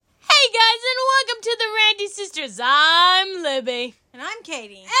Sisters. I'm Libby. And I'm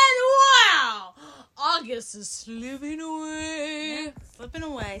Katie. And wow! August is slipping away. Yeah, slipping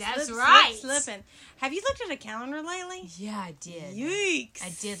away. That's right. Slipping. Have you looked at a calendar lately? Yeah, I did. Yikes.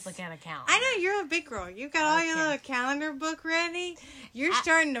 I did look at a calendar. I know, you're a big girl. You've got all your little calendar book ready. You're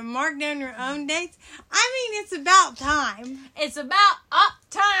starting to mark down your own dates. I mean, it's about time. It's about up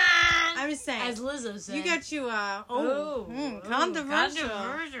time. I'm just saying. As Lizzo said. You got you controversial.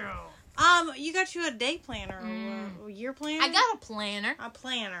 You got you a day planner or a year planner? I got a planner. A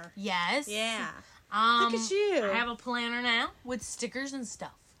planner. Yes. Yeah. Look at you. I have a planner now with stickers and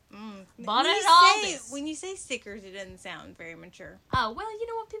stuff. Bought it at Aldi's. When you say stickers, it doesn't sound very mature. Oh, well, you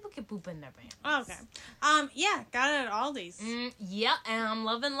know what? People can poop in their pants. Okay. Yeah, got it at Aldi's. Yeah, and I'm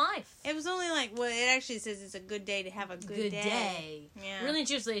loving life. It was only it actually says it's a good day to have a good day. Yeah. Really,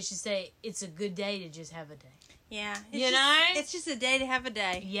 truthfully, it should say it's a good day to just have a day. Yeah. It's just a day to have a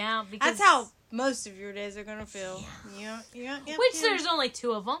day. Yeah, because that's how most of your days are going to feel. Yeah. There's only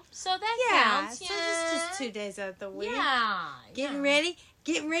 2 of them, so that counts. So just 2 days out of the week. Yeah. Getting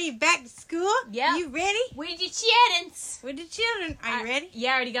ready back to school. Yeah. You ready? With your children. With the children. Are you ready?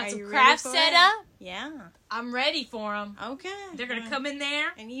 Yeah, I already got some crafts set up. Yeah. I'm ready for them. Okay. They're going to come in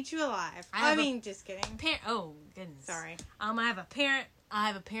there. And eat you alive. Just kidding. Oh, goodness. Sorry. I have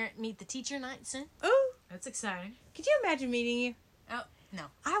a parent meet the teacher night soon. Ooh. That's exciting. Could you imagine meeting you? Oh, no.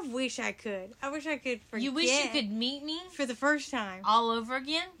 I wish I could. I wish I could forget. You wish you could meet me? For the first time. All over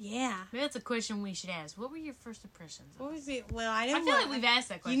again? Yeah. Maybe that's a question we should ask. What were your first impressions? What was it? Well, I feel like we've asked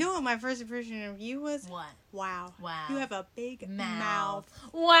that question. You know what my first impression of you was? What? Wow. Wow. You have a big mouth.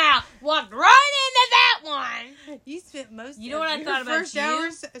 Wow. Walked right into that one. You spent most of your first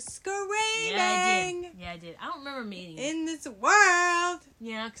hours screaming. Yeah, I did. I don't remember meeting you. In this world.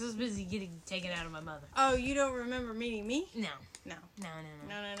 Yeah, because I was busy getting taken out of my mother. Oh, you don't remember meeting me? No. No.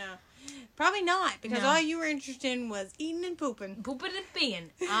 Probably not, because all you were interested in was eating and pooping. Pooping and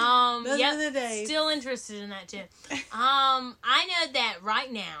peeing. Those are the days. Still interested in that too. I know that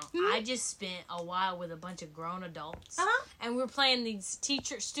right now, I just spent a while with a bunch of grown adults. And we're playing these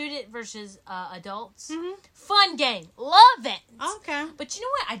student versus adults. Fun game. Love it. Okay. But you know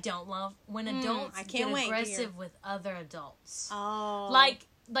what I don't love? When adults get aggressive with other adults. Oh. Like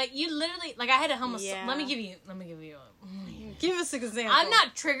you literally, I had a let me give you Give us an example. I'm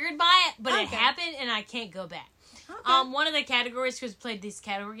not triggered by it, but it happened and I can't go back. Okay. One of the categories, because we played these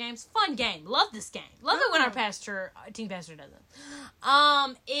category games, fun game, love this game, love it when our team pastor does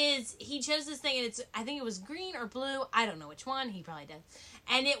it. Is he chose this thing and I think it was green or blue, I don't know which one, he probably does,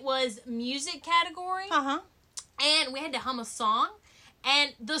 and it was music category, and we had to hum a song,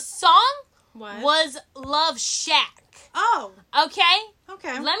 and the song was Love Shack. Oh. Okay.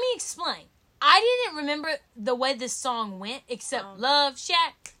 Let me explain. I didn't remember the way this song went, except Love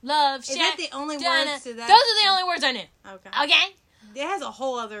Shack, Love Shack. Is that the only words to that? Those are the only words I knew. Okay. It has a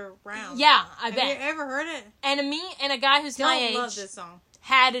whole other round. Yeah, I bet. Have you ever heard it? And me and a guy who's my age love this song.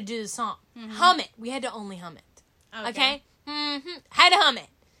 had to do the song. Hum it. We had to only hum it. Okay? Had to hum it.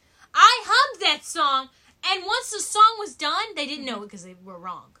 I hummed that song, and once the song was done, they didn't know it because they were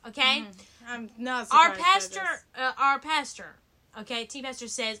wrong. Okay? I'm not surprised. Our pastor, okay, team pastor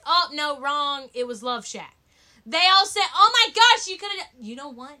says, "Oh, no, wrong. It was Love Shack." They all said, "Oh my gosh, you could have." You know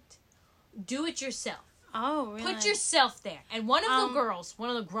what? Do it yourself. Oh, really? Put yourself there. And one of the girls, one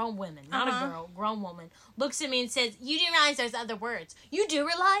of the grown women, not a girl, grown woman, looks at me and says, "You do realize there's other words. You do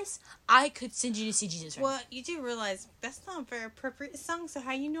realize I could send you to see Jesus right now." Well, you do realize that's not a very appropriate song, so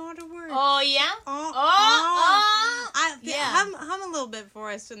how you know other words? Oh, yeah? Hum a little bit for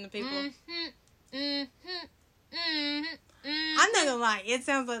us and the people. I'm not gonna lie, it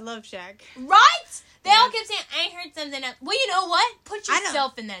sounds like Love Shack. Right? They all kept saying, "I heard something else." Well, you know what? Put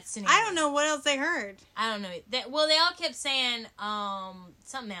yourself in that scenario. I don't know what else they heard. I don't know. They all kept saying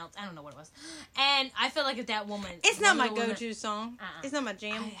something else. I don't know what it was. And I felt like if that woman... It's not my go-to song. It's not my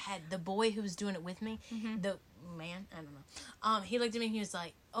jam. I had the boy who was doing it with me. The man, I don't know. He looked at me and he was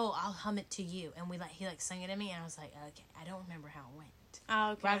like, "Oh, I'll hum it to you." And he sang it to me and I was like, okay, I don't remember how it went.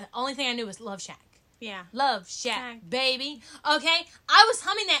 Oh, okay. Right? The only thing I knew was Love Shack. Yeah. Love Shack, baby. Okay? I was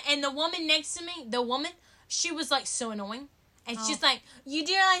humming that, and the woman next to me, she was, so annoying. And she's like, "You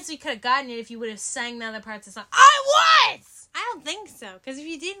do realize we could have gotten it if you would have sang the other parts of the song." I was! I don't think so, because if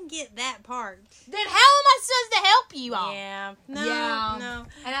you didn't get that part... Then how am I supposed to help you all? Yeah. No.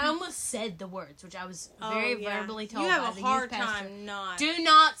 And I almost said the words, which I was very verbally told by the youth pastor. You have a hard time not... Do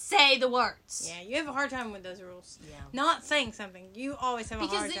not say the words. Yeah, you have a hard time with those rules. Yeah. Not saying something. You always have a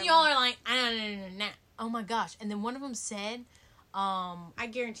hard time. Because then y'all are like, no. Oh my gosh. And then one of them said... I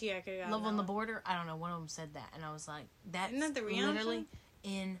guarantee you I could have gotten Love on the Border. I don't know. One of them said that. And I was like, that's Isn't that the Rihanna literally song?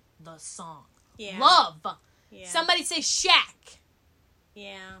 In the song. Yeah. Love. Yeah. Somebody say shack.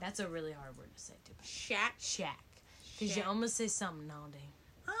 Yeah. That's a really hard word to say, too. Shack? Shack. Because you almost say something naughty.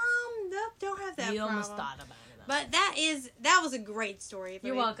 Don't have that You problem. almost thought about it. But that was a great story.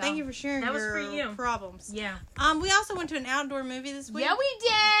 You're welcome. Thank you for sharing that was your for you. problems. Yeah. We also went to an outdoor movie this week. Yeah, we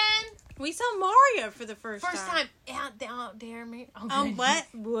did. We saw Mario for the first time. Out there, me. What?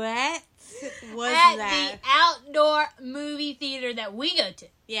 What was At that? the outdoor movie theater that we go to.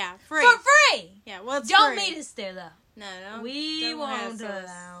 Yeah, free. For free. Yeah, well, it's Don't free. meet us there, though. No. We don't won't hassle us.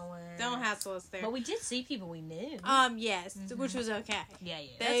 allow it. Don't hassle us there. But we did see people we knew. Yes, which was okay. Yeah, They,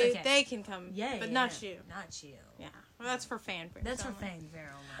 that's okay. They can come, but not you. Not you. Yeah, well, that's for fanfare. That's for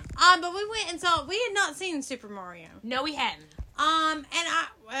fanfare only. But we went and saw. We had not seen Super Mario. No, we hadn't. And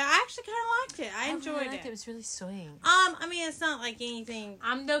I actually kind of liked it. I enjoyed it. It was really sweet. I mean, it's not like anything.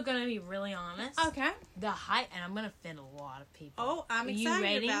 I'm though gonna be really honest. Okay. The hype, and I'm gonna offend a lot of people. Oh, I'm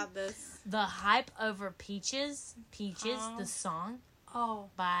excited about this. The hype over Peaches, the song. Oh.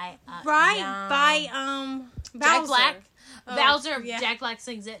 By by Jack Black. Bowser. Yeah. Jack Black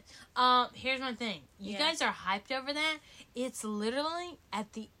sings it. Here's my thing. You guys are hyped over that. It's literally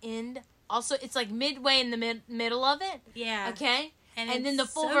at the end. Also, it's like midway in the middle of it. Yeah. Okay? And then the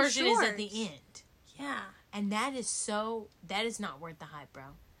full version is at the end. Yeah. And that is not worth the hype, bro.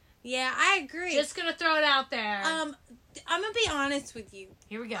 Yeah, I agree. Just gonna throw it out there. I'm gonna be honest with you.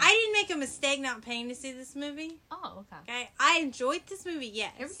 Here we go. I didn't make a mistake not paying to see this movie. Oh, okay. I enjoyed this movie,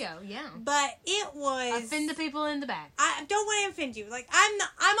 yes. Here we go, yeah. But it was... Offend the people in the back. I don't want to offend you. Like, I'm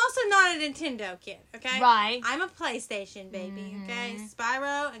also not a Nintendo kid, okay? Right. I'm a PlayStation baby, okay?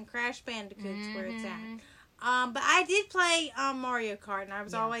 Spyro and Crash Bandicoot's where it's at. But I did play Mario Kart, and I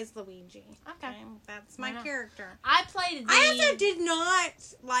was always Luigi. Okay. That's my character. I played I also did not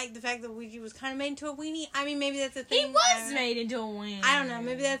like the fact that Luigi was kind of made into a weenie. I mean, maybe that's a thing. He was made into a weenie. I don't know.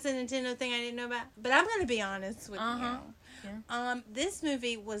 Maybe that's a Nintendo thing I didn't know about. But I'm going to be honest with you. Yeah. This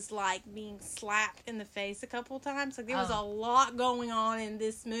movie was like being slapped in the face a couple of times. Like, there was a lot going on in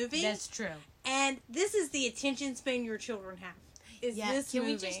this movie. That's true. And this is the attention span your children have. Can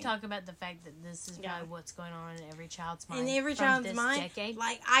we just talk about the fact that this is probably what's going on in every child's mind? In every child's mind? Decade?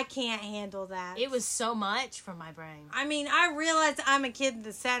 Like, I can't handle that. It was so much for my brain. I mean, I realized I'm a kid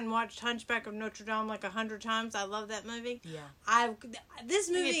that sat and watched Hunchback of Notre Dame like 100 times. I love that movie. Yeah. This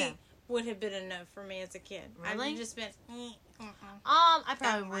movie would have been a no for me as a kid. Really? I would just been... I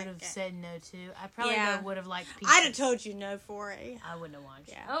probably would have said no too. I probably would have liked Peaches. I'd have told you no for it. I wouldn't have watched.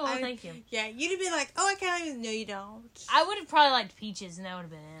 Yeah. Oh, well, thank you. Yeah, you'd have been like, oh, I can't even. No, you don't. I would have probably liked Peaches, and that would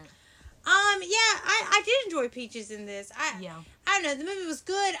have been it. I did enjoy Peaches in this. I don't know. The movie was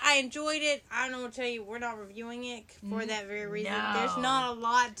good. I enjoyed it. I don't know what to tell you. We're not reviewing it for that very reason. No. There's not a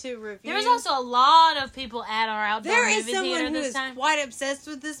lot to review. There's also a lot of people at our outdoor movie theater this time. There is someone who is quite obsessed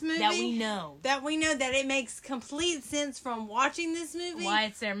with this movie. That we know. That it makes complete sense from watching this movie. Why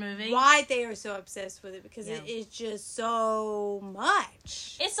it's their movie. Why they are so obsessed with it. Because it is just so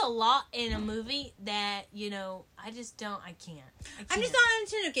much. It's a lot in a movie that, I just don't, I can't. I'm just not a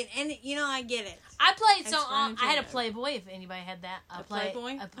Nintendo kid. And, I get it. I played I had a Playboy, if anybody had that. A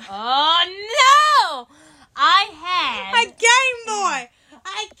Playboy? Oh, no! I had... A Game Boy!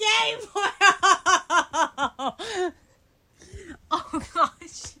 Oh,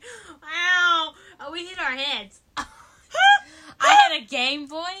 gosh. Ow. Oh, we hit our heads. I had a Game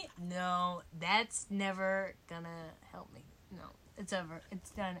Boy? No, that's never gonna help me. No, it's over.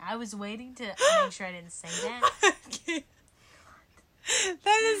 It's done. I was waiting to make sure I didn't say that.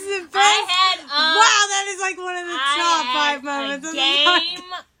 That is the best. Wow, that is like one of the top 5 moments of the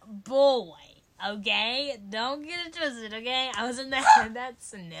Game Boy. Okay, don't get it twisted. Okay, I was in that.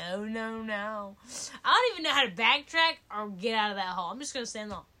 That's no. I don't even know how to backtrack or get out of that hole. I'm just gonna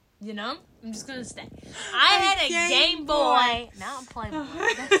stand long. I'm just gonna stay. I had a Game Boy. Now I'm playing.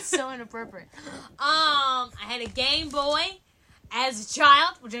 That's so inappropriate. I had a Game Boy as a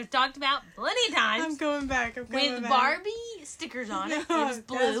child, which I've talked about plenty of times. I'm going back. With Barbie stickers on it. It was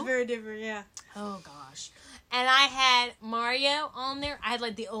blue. That's very different, yeah. Oh, gosh. And I had Mario on there. I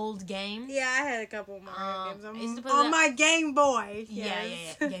had, the old game. Yeah, I had a couple Mario games on my Game Boy.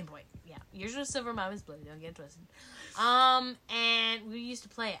 Yes. Yeah. Game Boy. Yeah. Yours was silver, mine was blue. Don't get twisted. And we used to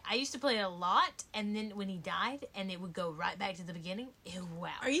play it. I used to play it a lot, and then when he died, and it would go right back to the beginning. Ew,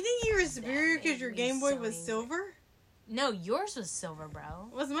 wow. Are you thinking you were superior because your Game Boy was silver? No, yours was silver, bro.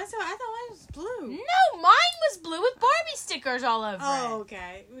 Was mine silver? I thought mine was blue. No, mine was blue with Barbie stickers all over it. Oh,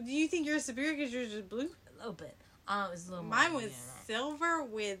 okay. Do you think you're superior because yours is blue? A little bit. It was a little more. Mine was silver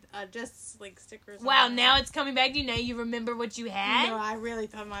with just like stickers. Wow, now it's coming back to you. Now you remember what you had? No, I really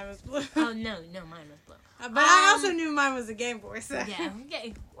thought mine was blue. Oh, no, mine was blue. But I also knew mine was a Game Boy. So. Yeah,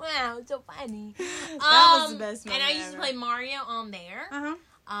 okay. Wow, it's so funny. That was the best moment And I used ever. to play Mario on there. Uh-huh.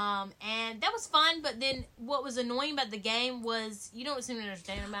 And that was fun, but then what was annoying about the game was, you don't seem to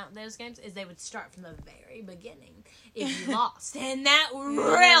understand about those games, is they would start from the very beginning if you lost. And that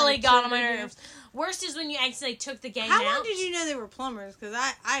really got on my nerves. Worst is when you accidentally took the game out. How long did you know they were plumbers? Because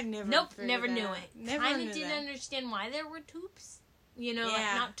I never never knew that. it. Never Kind knew of didn't that. understand why there were tubes. You know,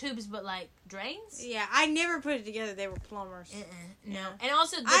 like not tubes, but like drains. Yeah, I never put it together. They were plumbers. No. Yeah. And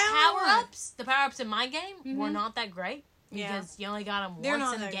also the power-ups in my game were not that great. Because you only got them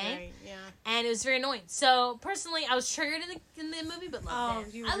once in the game. Great. Yeah. And it was very annoying. So, personally, I was triggered in the movie, but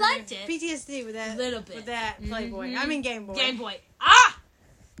loved it. I liked it. PTSD with that. Little bit. With that Playboy. Mm-hmm. I mean Game Boy. Game Boy. Ah!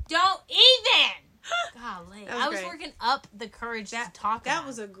 Don't even! Golly. I was great. working up the courage to talk that about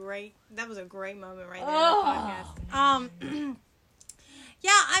was a great moment right there Oh, in the podcast. Yeah,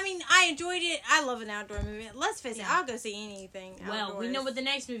 I mean, I enjoyed it. I love an outdoor movie. Let's face it, I'll go see anything outdoors. Well, we know what the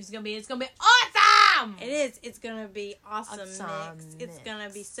next movie's going to be. It's going to be awesome! It is. It's going to be awesome mix. It's going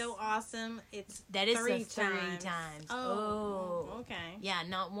to be so awesome. That is three three times. Oh. Okay. Yeah,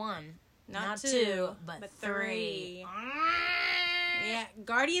 not one. Not two, but three. Yeah,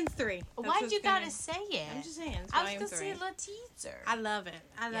 Guardians 3. Why'd you gotta say it? I'm just saying. I was gonna say a little teaser. I love it.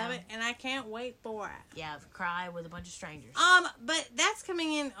 I love it, and I can't wait for it. Yeah, cry with a bunch of strangers. But that's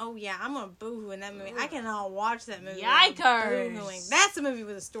coming in. Oh yeah, I'm gonna boohoo in that movie. I cannot watch that movie. Yikers! That's a movie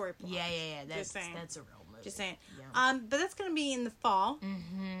with a story plot. Yeah. That's a real movie. Just saying. Yeah. But that's gonna be in the fall,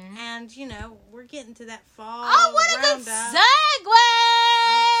 and we're getting to that fall. Oh, what a good segue!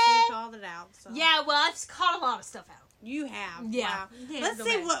 She called it out. So. Yeah, well, I've caught a lot of stuff out. You have. Yeah. Wow. Yeah, Let's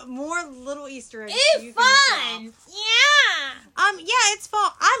see what more little Easter eggs it's you fun. can Yeah. Yeah, it's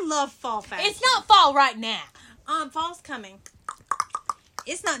fall. I love fall fashion. It's not fall right now. Fall's coming.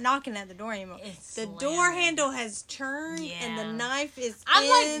 It's not knocking at the door anymore. The door handle has turned, and the knife is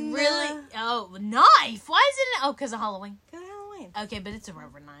Oh, knife? Why is it? Oh, because of Halloween. Because of Halloween. Okay, but it's a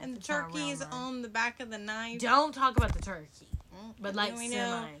rubber knife. And the turkey is on the back of the knife. Don't talk about the turkey. But like,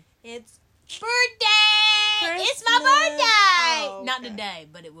 it's birthday! It's my birthday! Oh, not today,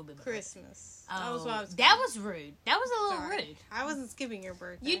 but it will be Christmas. Oh, that was rude. That was a little rude. I wasn't skipping your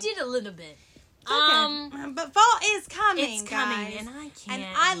birthday. You did a little bit. Okay. But fall is coming, It's coming, guys. and I can't. And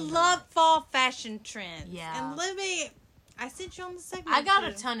I love fall fashion trends. Yeah. And I sent you on the segment. I got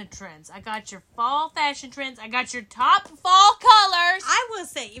a ton of trends. I got your fall fashion trends. I got your top fall colors. I will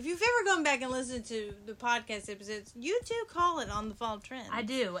say, if you've ever gone back and listened to the podcast episodes, you do call it on the fall trend. I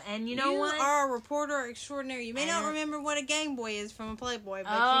do, and you know what? You are a reporter extraordinary. You may not remember what a Game Boy is from a Playboy,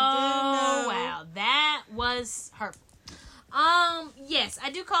 but you do know. Oh, wow. That was hurtful. Yes, I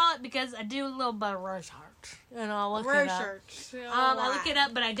do call it because I do a little bit of research. And I'll look it up. I look it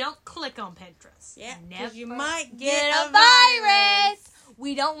up, but I don't click on Pinterest. Yeah, because you might get a virus.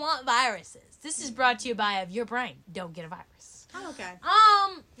 We don't want viruses. This is brought to you by your brain. Don't get a virus. Oh, okay.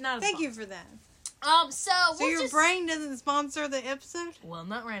 Not Thank you for that. So your brain doesn't sponsor the episode? Well,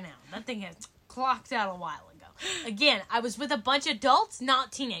 not right now. That thing has clocked out a while ago. Again, I was with a bunch of adults,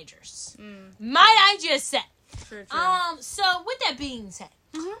 not teenagers. Might I just say? True. So with that being said,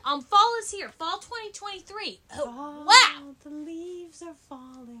 fall is here. Fall 2023. Oh, wow. The leaves are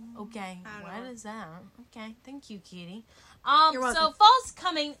falling. Okay. What is that? Okay. Thank you, Kitty. You're welcome. So fall's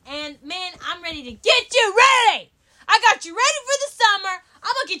coming, and man, I'm ready to get you ready. I got you ready for the summer.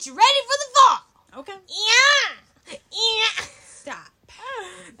 I'm gonna get you ready for the fall. Okay. Yeah. Stop.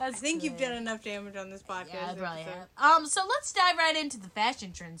 I think you've done enough damage on this podcast. Yeah, I probably have. So let's dive right into the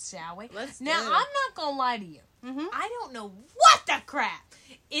fashion trends, shall we? Let's do Now, it. I'm not gonna lie to you. I don't know what the crap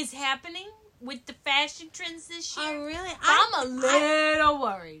is happening with the fashion trends this year. Oh, really? I'm a little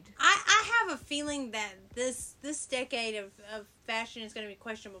worried. I have a feeling that this decade of fashion is going to be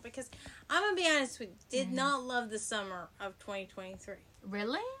questionable because I'm going to be honest with you, did not love the summer of 2023.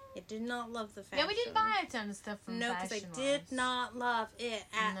 Really? It did not love the fashion. Yeah, we didn't buy a ton of stuff from No, because I did not love it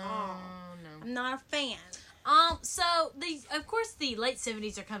at all. No. I'm not a fan. So of course the late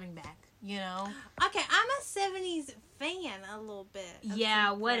 70s are coming back, you know. Okay, I'm a 70s fan a little bit.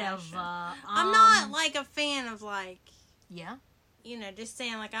 Yeah, whatever. I'm not like a fan of like, yeah, just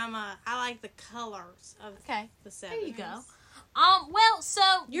saying like I like the colors of the 70s. There you go. Well, so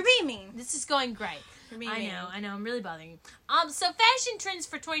you're being mean. This is going great. You're being mean. I know, I'm really bothering you. So fashion trends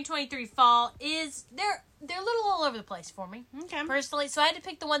for 2023 fall is they're a little all over the place for me. Okay. Personally, so I had to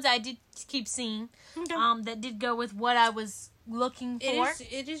pick the ones I did keep seeing. Okay. That did go with what I was looking for.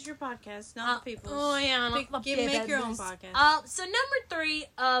 It is your podcast, not the people's. Oh yeah, make your own podcast. So number 3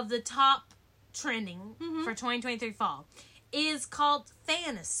 of the top trending for 2023 fall is called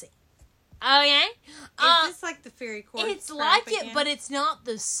fantasy. Okay, is this like the fairy court? It's like it, but it's not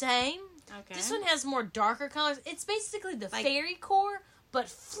the same. Okay. This one has more darker colors. It's basically the fairy core, but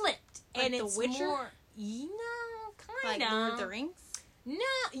flipped, like and the it's Witcher? more, kind of like Lord of the Rings. No,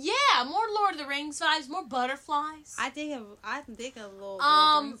 yeah, more Lord of the Rings vibes, more butterflies. I think a little Lord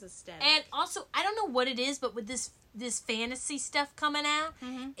of the Rings aesthetic. And also, I don't know what it is, but with this fantasy stuff coming out,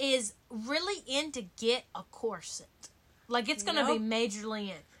 is really in to get a corset. Like, it's going to be majorly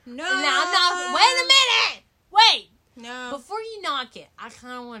in. No. Now, I'm not. Wait a minute. Wait. No. Before you knock it, I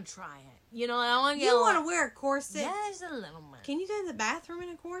kind of want to try it. You know, I want to get. You want to wear a corset? Yeah, just a little bit. Can you go to the bathroom in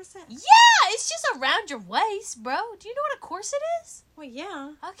a corset? Yeah, it's just around your waist, bro. Do you know what a corset is? Well,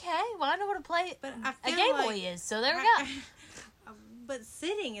 yeah. Okay, well, I know what a Game Boy is, so there we go. But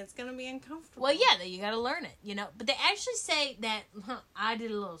sitting, it's going to be uncomfortable. Well, yeah, you got to learn it, you know. But they actually say that, I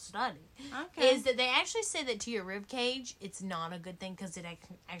did a little study, is that they actually say that to your rib cage, it's not a good thing because it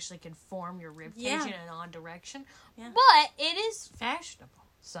actually can form your rib cage in an odd direction. Yeah. But it is fashionable,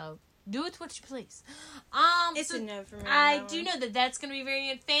 so do with what you please. It's a no for me. I do know that that's going to be very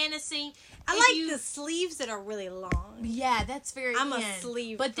in fantasy. I like the sleeves that are really long. Yeah, that's very I'm a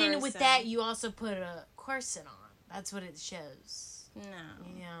sleeve But person. then with that, you also put a corset on. That's what it shows. No.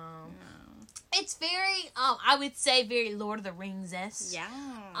 Yeah. No. It's very, I would say very Lord of the Rings-esque.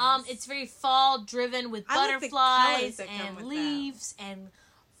 Yeah. It's very fall-driven with butterflies and leaves and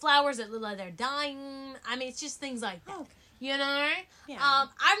flowers that look like they're dying. I mean, it's just things like that. Okay. You know? Yeah.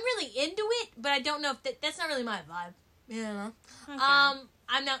 I'm really into it, but I don't know if that's not really my vibe. You know? Okay.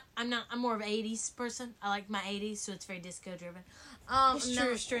 I'm more of an 80s person. I like my 80s, so it's very disco-driven. It's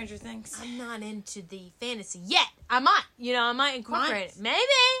true, Stranger Things. I'm not into the fantasy yet. I might incorporate it. Maybe.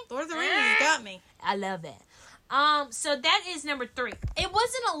 Lord of the Rings has got me. I love it. So that is number 3. It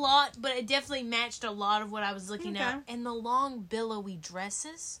wasn't a lot, but it definitely matched a lot of what I was looking at. And the long billowy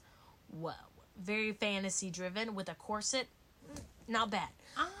dresses, whoa, very fantasy driven with a corset. Not bad.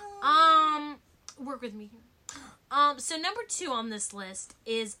 Work with me here. So number 2 on this list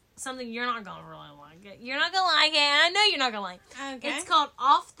is something you're not gonna really like. You're not gonna like it. I know you're not gonna like. Okay. It's called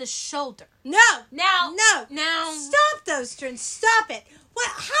Off the Shoulder. No. Now. Stop those trends. Stop it. What?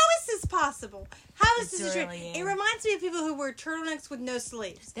 How is this possible? How is this a trend? It reminds me of people who wear turtlenecks with no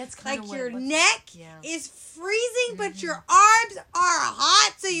sleeves. That's kind of like your neck is freezing, but your arms are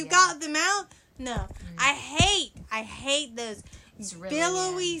hot, so you got them out. No, I hate those. Really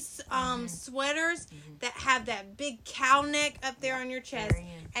billowy sweaters that have that big cow neck up there on your chest,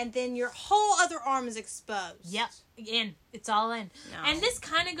 and then your whole other arm is exposed. Yep, in. It's all in. No. And this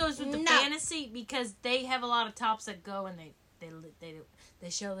kind of goes with the fantasy because they have a lot of tops that go and they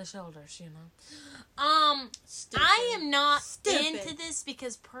show the shoulders, you know. Stupid. I am not into this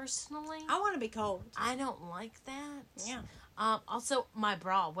because personally, I want to be cold. I don't like that. Yeah. Also, my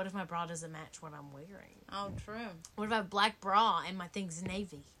bra. What if my bra doesn't match what I'm wearing? Oh, true. What if I have black bra and my thing's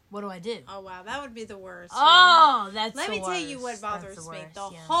navy? What do I do? Oh, wow. That would be the worst. Oh, that's Let the me worst. tell you what bothers me. The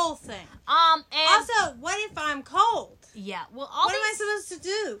yeah. whole thing. And also, what if I'm cold? Yeah. Well, what am I supposed to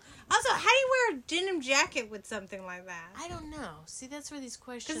do? Also, how do you wear a denim jacket with something like that? I don't know. See, that's where these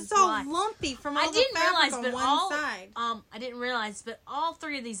questions because it's all lumpy from all the fabric on one side. I didn't realize, but all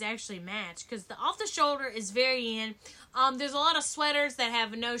 3 of these actually match because the off the shoulder is very in. There's a lot of sweaters that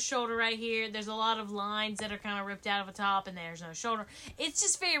have no shoulder right here. There's a lot of lines that are kind of ripped out of the top, and there's no shoulder. It's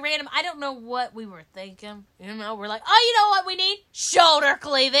just very random. I don't know what we were thinking. You know, we're like, oh, you know what we need? Shoulder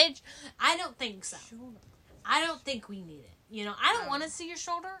cleavage. I don't think so. Shoulder. I don't think we need it. You know, I don't want to see your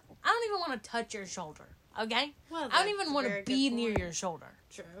shoulder. I don't even want to touch your shoulder. Okay? Well, I don't even want to be near your shoulder.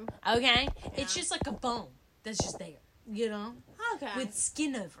 True. Okay? Yeah. It's just like a bone that's just there. You know? Okay. With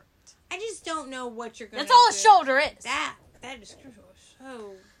skin over it. I just don't know what you're going to do. That's all a shoulder is. That is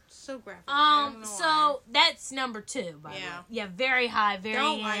so graphic. So that's number 2, by the way. Yeah, very high, very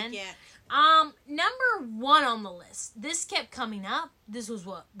don't like it. Number 1 on the list. This kept coming up. This was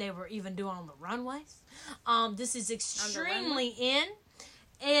what they were even doing on the runways. This is extremely in.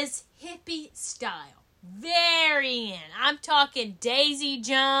 Is hippie style. Very in. I'm talking Daisy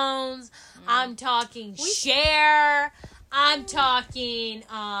Jones. I'm talking Cher. I'm talking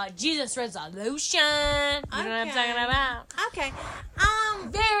Jesus Resolution. You know what I'm talking about? Okay.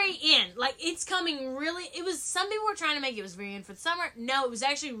 Very in. Like, it's coming really... Some people were trying to make it was very in for the summer. No, it was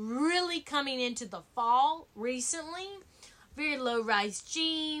actually really coming into the fall recently. very low-rise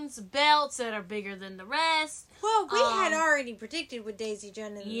jeans, belts that are bigger than the rest. Well, we had already predicted with Daisy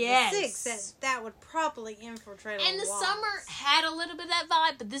Jones and the Six that would probably infiltrate. And the summer had a little bit of that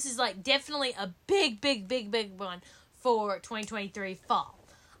vibe, but this is like definitely a big one for 2023 fall.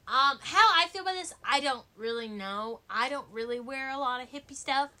 How I feel about this, I don't really know. I don't really wear a lot of hippie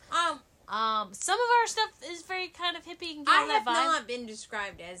stuff. Some of our stuff is very kind of hippie and I that have vibe. not been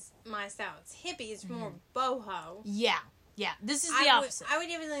described as my style. It's hippie. It's more boho. Yeah. This is the opposite. I would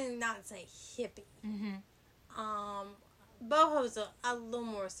definitely not say hippie. Boho's a little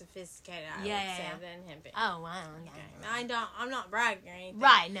more sophisticated, I would say, than hippie. Oh, wow. Okay. I'm not bragging or anything.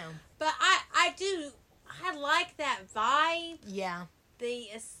 Right, no. But I like that vibe. Yeah. The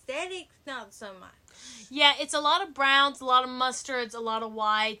aesthetic, not so much. Yeah, it's a lot of browns, a lot of mustards, a lot of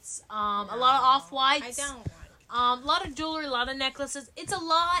whites, a lot of off-whites. I don't like it. A lot of jewelry, a lot of necklaces. It's a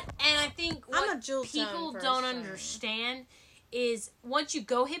lot, and I think I'm a jewel people person. don't understand is once you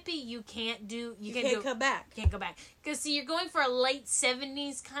go hippie, you can't come back. Can't go back. Because, see, you're going for a late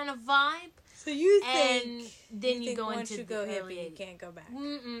 70s kind of vibe. So you think... And then you go once into you go the hippie, you can't go back.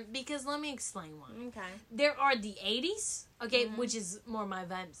 Because let me explain why. Okay. There are the 80s, okay, which is more my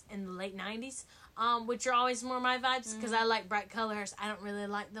vibes, and the late 90s, which are always more my vibes, because I like bright colors. I don't really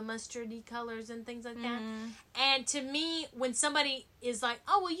like the mustardy colors and things like that. And to me, when somebody is like,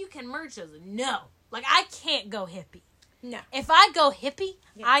 oh, well, you can merge those. No. Like, I can't go hippie. No. If I go hippie,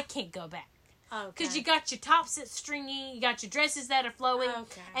 I can't go back. Okay. Because you got your tops that's stringy, you got your dresses that are flowy,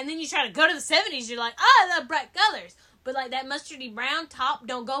 okay. And then you try to go to the 70s, you're like, oh, I love bright colors. But, like, that mustardy brown top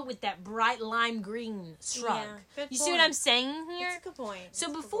don't go with that bright lime green shrug. Yeah, you see what I'm saying here? That's a good point.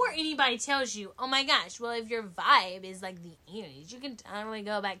 So before anybody tells you, oh, my gosh, well, if your vibe is like the 80s, you can totally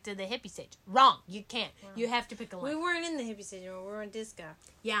go back to the hippie stage. Wrong. You can't. Wow. You have to pick a line. We weren't in the hippie stage. We were in disco.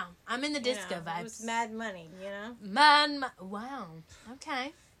 Yeah, I'm in the disco vibes. It was Mad Money, you know? Wow.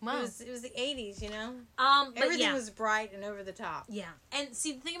 Okay. Wow. It was the 80s, you know? But everything was bright and over the top. Yeah. And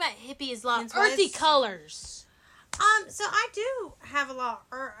see, the thing about hippie is a lot of earthy colors. So I do have a lot,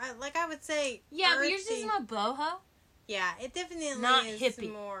 like I would say, yeah, earthy. But yours is more boho. Yeah, it definitely not is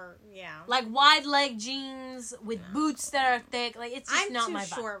hippie. More, yeah. Like wide leg jeans with boots that are thick. Like it's just not my vibe. I'm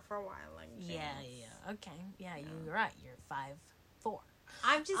too short for wide leg jeans. Yeah. Okay. Yeah, you're right. You're 5'4".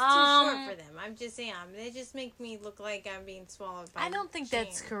 I'm just too short for them. I'm just saying. They just make me look like I'm being swallowed by I don't think jeans.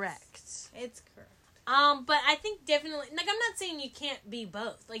 that's correct. It's correct. But I think definitely, like, I'm not saying you can't be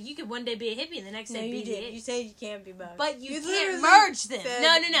both. Like, you could one day be a hippie and the next day be the hippie. You said you can't be both. But you can't merge them.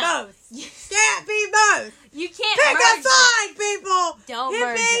 No. Both. You can't be both. You can't pick merge a side, people. Don't hippie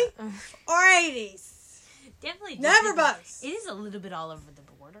merge them. or 80s. Definitely. Never both. It is a little bit all over the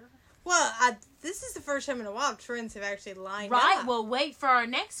border. Well, this is the first time in a while trends have actually lined up. Right, well, wait for our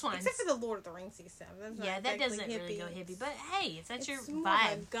next one. Except for the Lord of the Rings stuff. That doesn't really go hippie. But hey, if that's your more vibe.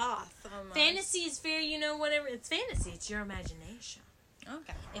 Like goth. Almost. Fantasy is fair, whatever. It's fantasy. It's your imagination.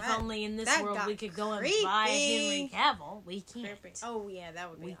 Okay. If only in this world we could go and buy Henry Cavill. We can't. Creepy. Oh, yeah, that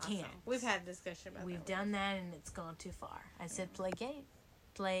would be awesome. Can't. We've had a discussion about that. We've done that, and it's gone too far. I said play game.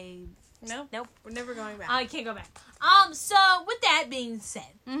 Play... Nope. We're never going back. I can't go back. So, with that being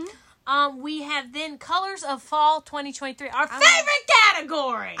said... we have then Colors of Fall 2023, our favorite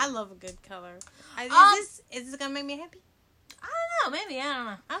category. I love a good color. Is this gonna make me happy? I don't know. Maybe. I don't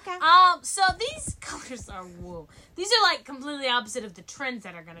know. Okay. So these colors are These are like completely opposite of the trends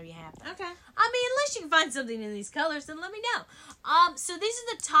that are gonna be happening. Okay. I mean, unless you can find something in these colors, then let me know. So these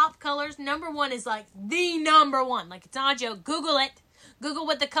are the top colors. Number one is like the number one. Like it's not a joke. Google it. Google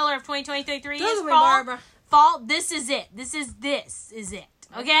what the color of 2023 is. Google me, Barbara. Fall. This is it. This is it.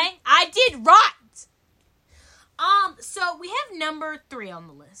 Okay? I did right. So we have number 3 on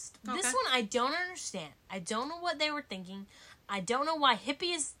the list. Okay. This one I don't understand. I don't know what they were thinking. I don't know why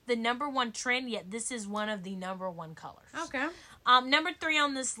hippie is the number 1 trend, yet this is one of the number 1 colors. Okay. Number 3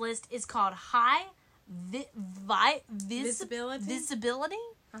 on this list is called High Visibility.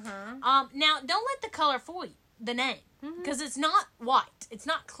 Now, don't let the color fool you, the name, because it's not white. It's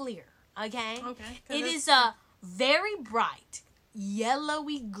not clear. Okay? It is a very bright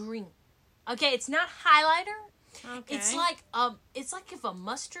yellowy green. Okay, it's not highlighter. Okay. It's like if a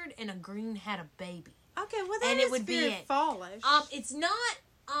mustard and a green had a baby. Okay, well that is very fallish. It's not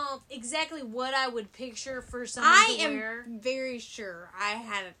exactly what I would picture for someone to wear. I am very sure I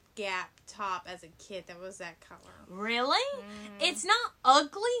had a Gap top as a kid that was that color. Really? It's not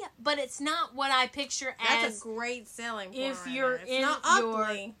ugly, but it's not what I picture as. That's a great selling point. If you're in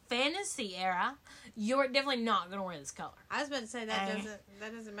your fantasy era, you're definitely not going to wear this color. I was about to say that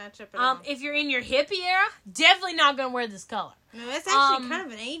doesn't match up at all. If you're in your hippie era, definitely not going to wear this color. No, it's actually kind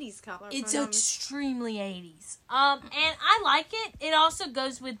of an '80s color. It's extremely 80s. And I like it. It also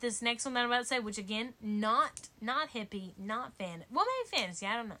goes with this next one that I'm about to say, which again, not hippie, not fan. Well, maybe fantasy.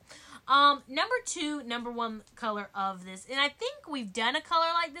 I don't know. Number one color of this, and I think we've done a color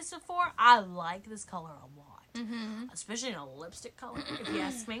like this before. I like this color a lot, especially in a lipstick color. If you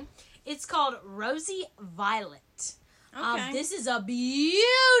ask me, it's called Rosy Violet. Okay. This is a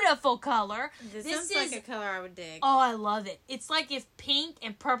beautiful color. This sounds like a color I would dig. Oh, I love it. It's like if pink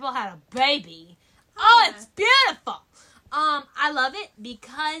and purple had a baby. Oh, it's beautiful. I love it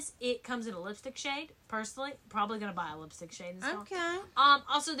because it comes in a lipstick shade. Personally, probably gonna buy a lipstick shade in this color. Okay.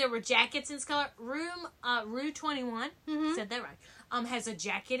 Also there were jackets in this color. Rue 21 said that right. Has a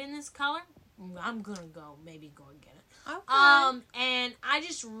jacket in this color. I'm gonna go and get it. Okay. And I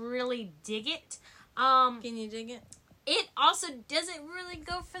just really dig it. Can you dig it? It also doesn't really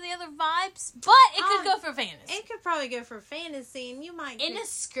go for the other vibes, but it could go for fantasy. It could probably go for fantasy, and you might in a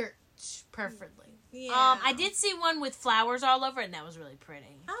skirt perfectly. Yeah. I did see one with flowers all over it, and that was really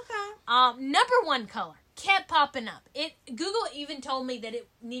pretty. Okay. Number one color kept popping up. Google even told me that it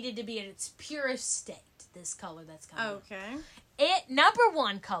needed to be at its purest state. This color that's coming. Okay. Number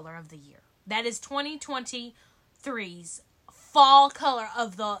one color of the year. That is 2023's fall color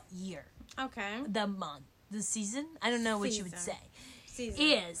of the year. Okay. The month. The season? I don't know what you would say. Season.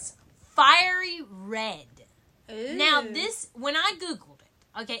 Is fiery red. Ooh. Now this, when I Googled it,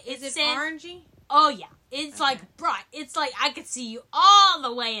 okay, is it said, orangey? Oh yeah. It's like bright. It's like I could see you all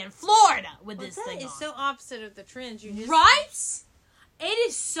the way in Florida with this thing on. That is so opposite of the trends you just... Right? It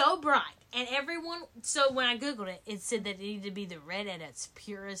is so bright. And everyone, so when I Googled it, it said that it needed to be the red at its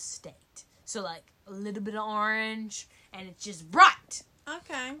purest state. So like a little bit of orange, and it's just bright.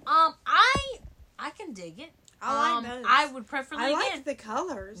 Okay. I can dig it. I like those. I would preferably like the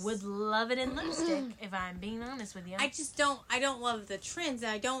colors. Would love it in lipstick, if I'm being honest with you. I don't love the trends.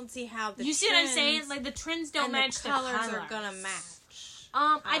 I don't see how the You see what I'm saying? Like the trends don't match the colors. Are gonna match.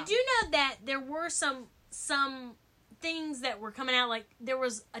 I do know that there were some things that were coming out. Like there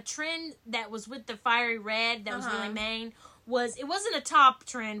was a trend that was with the fiery red that was really main. It wasn't a top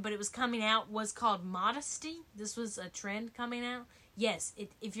trend, but it was coming out. Was called modesty. This was a trend coming out. Yes,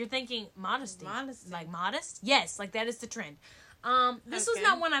 if you're thinking modesty, like modest, yes, like that is the trend. This was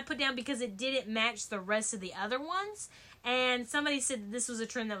not one I put down because it didn't match the rest of the other ones, and somebody said that this was a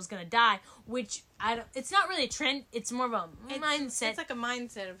trend that was going to die, which it's not really a trend, it's more of a mindset. It's like a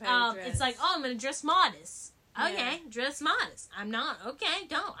mindset of how to dress. It's like, oh, I'm going to dress modest. Okay, dress modest. I'm not. Okay,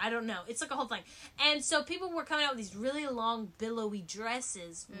 I don't know. It's like a whole thing. And so people were coming out with these really long, billowy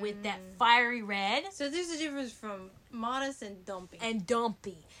dresses with that fiery red. So there's a difference from modest and dumpy.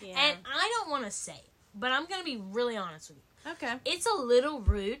 Yeah. And I don't want to say it, but I'm going to be really honest with you. Okay. It's a little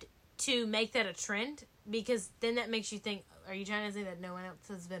rude to make that a trend because then that makes you think, are you trying to say that no one else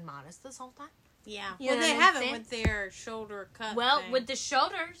has been modest this whole time? Yeah. Well, they haven't with their shoulder cut. Well, with the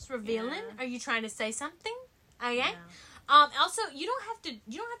shoulders revealing, are you trying to say something? Okay. Yeah. Also, you don't have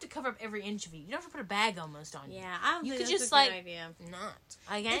to cover up every inch of you. You don't have to put a bag almost on you. Yeah, I don't you think could that's just a good idea. Not.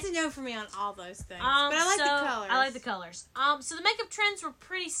 Okay. It's a no for me on all those things. But I like the colors. I like the colors. So the makeup trends were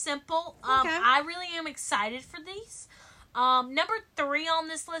pretty simple. Okay. I really am excited for these. Number 3 on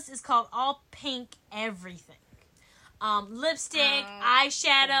this list is called All Pink Everything. Lipstick,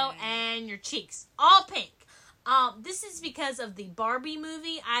 eyeshadow, and your cheeks. All pink. This is because of the Barbie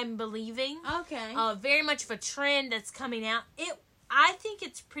movie, I'm believing. Okay. Very much of a trend that's coming out. I think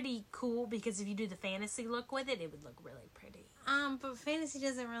it's pretty cool because if you do the fantasy look with it, it would look really pretty. But fantasy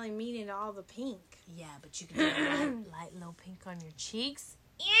doesn't really mean into all the pink. Yeah, but you can do a light little pink on your cheeks.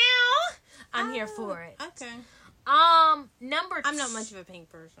 Ew! I'm here for it. Okay. Number 2. I'm not much of a pink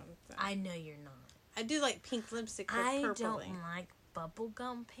person. So. I know you're not. I do like pink lipstick, but purpley. I don't like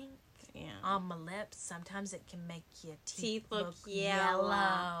bubblegum pink. Yeah. On my lips, sometimes it can make your teeth look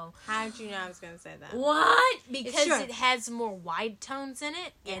yellow. How did you know I was going to say that? What? Because it has more wide tones in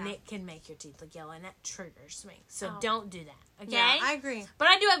it, and it can make your teeth look yellow, and that triggers me. So don't do that, okay? Yeah, I agree. But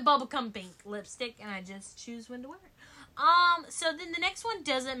I do have bubblegum pink lipstick, and I just choose when to wear it. So then the next one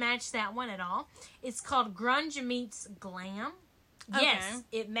doesn't match that one at all. It's called Grunge Meets Glam. Okay. Yes,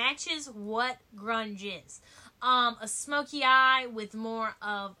 it matches what grunge is. A smoky eye with more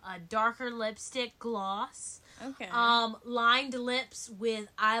of a darker lipstick gloss. Okay. Lined lips with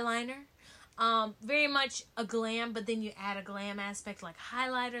eyeliner. Very much a glam, but then you add a glam aspect like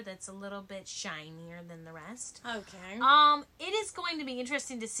highlighter that's a little bit shinier than the rest. Okay. It is going to be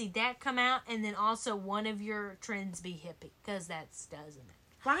interesting to see that come out, and then also one of your trends be hippie, because that's doesn't it?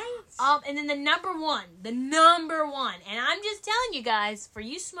 Right. And then the number one, and I'm just telling you guys, for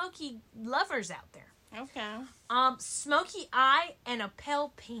you smoky lovers out there, Okay. Smoky eye and a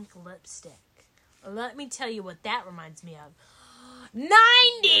pale pink lipstick. Let me tell you what that reminds me of.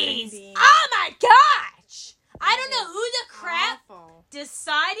 90s! Oh my gosh! I don't know who the crap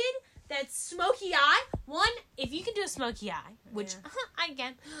decided that smoky eye. One, if you can do a smoky eye, which I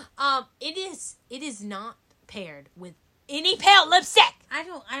can, it is not paired with any pale lipstick. I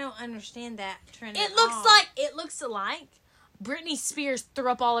don't understand that trend. It looks like Britney Spears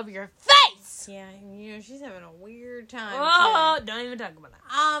threw up all over your face. Yeah, she's having a weird time. Oh, don't even talk about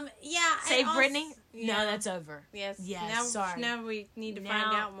that. Yeah. Save Britney? Yeah. No, that's over. Yes. Sorry. Now we need to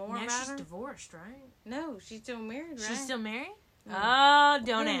find out more about her. Now she's divorced, right? No, she's still married, right? She's still married? Oh,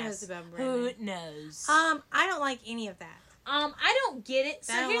 don't Who ask. knows about Britney? Who knows? I don't like any of that. I don't get it.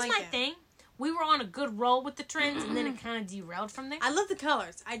 So here's my thing. We were on a good roll with the trends, and then it kind of derailed from there. I love the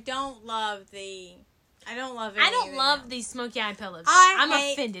colors. I don't love any these smoky eye pillows. I'm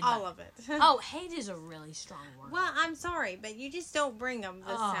offended all of it. Oh, hate is a really strong word. Well, I'm sorry, but you just don't bring them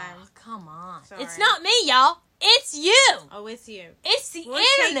this time. Come on. Sorry. It's not me, y'all. It's you. Oh, it's you. It's the We're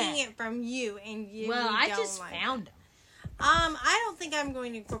internet. taking it from you, and you. Well, I don't just like found it. them. I don't think I'm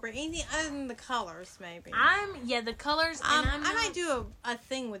going to incorporate anything other than the colors, maybe. The colors. I might do a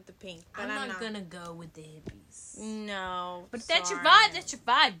thing with the pink, but I'm not gonna go with the hippies. No, but that's your vibe. That's your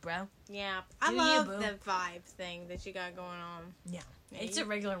vibe, bro. Yeah, I love the vibe thing that you got going on. Yeah, it's a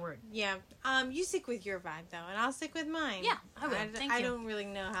regular word. Yeah. You stick with your vibe though, and I'll stick with mine. Yeah, I will. Thank you. I don't really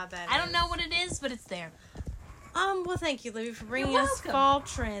know how that. I don't know what it is, but it's there. Well, thank you, Libby, for bringing us fall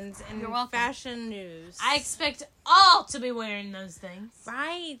trends and fashion news. I expect all to be wearing those things.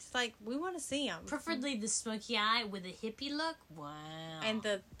 Right? Like, we want to see them. Preferably the smoky eye with a hippie look. Wow. And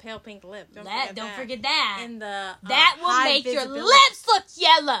the pale pink lip. Don't forget that. And the that will make your lips look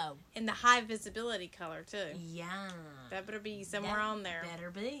yellow. And the high visibility color, too. Yeah. That better be somewhere on there.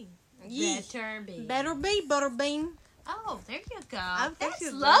 Better be. Better be, Butterbean. Oh, there you go. Oh,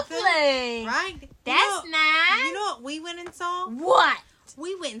 that's lovely. Right? That's nice. You know what we went and saw? What?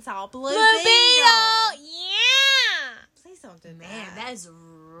 We went and saw Blue Beetle. Yeah. Please don't do that. Man, that is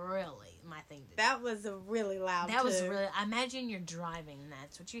really my thing to do. That was really loud, That was really... I imagine you're driving and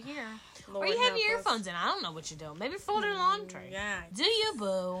that's what you hear. Lord, or you have your earphones in. I don't know what you're doing. Maybe folding laundry. Yeah. Do you,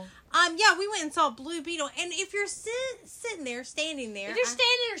 boo? Yeah, we went and saw Blue Beetle. And if you're sitting there, standing there... If you're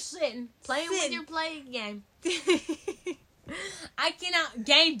standing or sitting, playing with your play game... I cannot.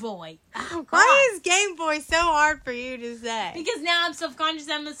 Game Boy. Oh, why is Game Boy so hard for you to say? Because now I'm self-conscious.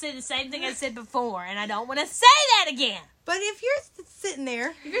 I'm going to say the same thing I said before, and I don't want to say that again. But if you're sitting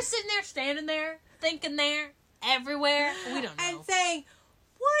there... If you're sitting there, standing there, thinking there, everywhere, we don't know. And saying,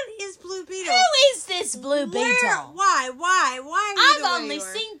 what is Blue Beetle? Who is this Blue Beetle? Why I've only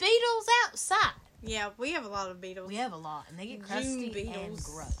seen beetles outside. Yeah, we have a lot of beetles. We have a lot, and they get crusty and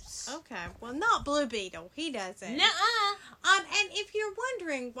gross. Okay, well, not Blue Beetle. He doesn't. Nuh-uh. And if you're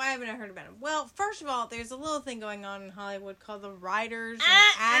wondering why haven't I heard about him, well, first of all, there's a little thing going on in Hollywood called the writers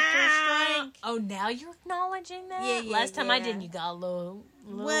and actors strike. Oh, now you're acknowledging that? Yeah. Last time I didn't, you got a little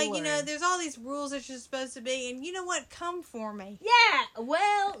well, you know, there's all these rules that you're supposed to be, and you know what? Come for me. Yeah.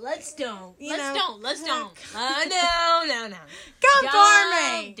 Well, let's don't. Let's don't. No. Come for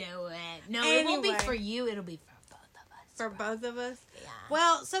me. Do it. No, it won't be for you. It'll be for both of us. For both of us? Yeah.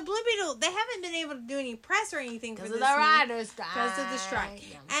 Well, so Blue Beetle, they haven't been able to do any press or anything for this movie. Because of the writer's strike. Because of the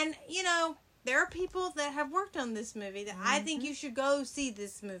strike. Yeah. And, you know, there are people that have worked on this movie that I think you should go see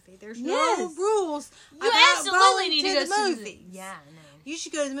this movie. There's no rules about going to the movies. Yeah, I know. You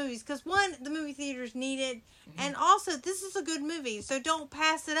should go to the movies because, one, the movie theaters need it, and also, this is a good movie, so don't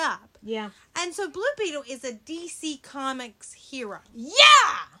pass it up. Yeah. And so, Blue Beetle is a DC Comics hero. Yeah!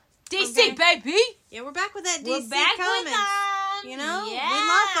 DC, baby! Yeah, we're back with that DC We're back Comics. with them. You know? Yeah. We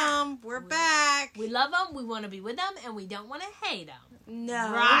love them. We're back. We love them, we want to be with them, and we don't want to hate them.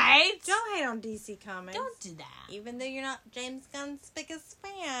 No. Right? Don't hate on DC Comics. Don't do that. Even though you're not James Gunn's biggest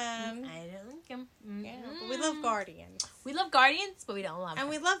fan. I don't like him. Yeah, but we love Guardians. We love Guardians, but we don't love him. And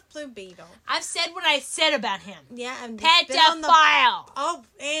we love Blue Beetle. I've said what I said about him. Yeah, and pedophile. Oh,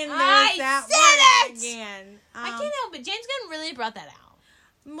 and I that said word again. I can't help it. James Gunn really brought that out.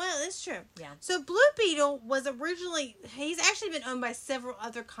 Well, it's true. Yeah. So Blue Beetle was originally, he's actually been owned by several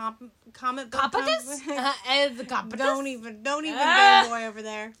other comic book companies. Don't even Game Boy over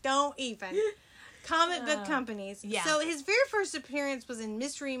there. Don't even. Comic book companies. Yeah. So his very first appearance was in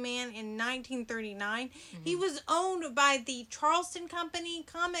Mystery Man in 1939. He was owned by the Charleston Company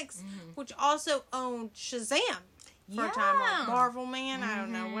Comics, which also owned Shazam for a time. Or Marvel Man, I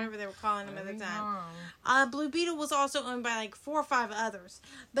don't know, whatever they were calling him at the time. Blue Beetle was also owned by like 4 or 5 others.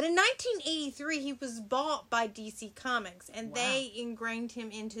 But in 1983, he was bought by DC Comics, and they ingrained him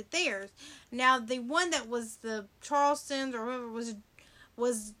into theirs. Now, the one that was the Charleston's or whoever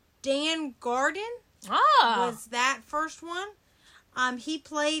was Dan Garden. Was that first one. He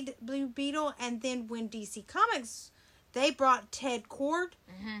played Blue Beetle, and then when DC Comics, they brought Ted Kord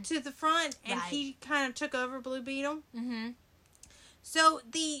to the front, and he kind of took over Blue Beetle. So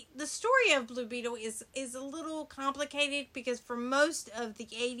the story of Blue Beetle is a little complicated because for most of the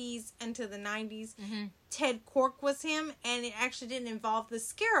 80s into the 90s, Ted Kord was him, and it actually didn't involve the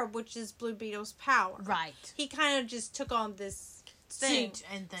Scarab, which is Blue Beetle's power. Right. He kind of just took on this suit,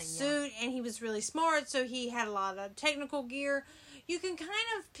 and he was really smart, so he had a lot of technical gear. You can kind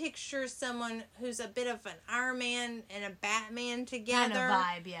of picture someone who's a bit of an Iron Man and a Batman together.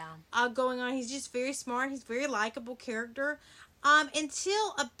 Kind of vibe, going on. He's just very smart. He's a very likable character.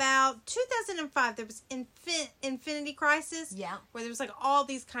 Until about 2005, there was Infinity Crisis. Yeah. Where there was like all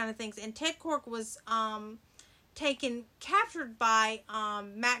these kind of things. And Ted Kord was captured by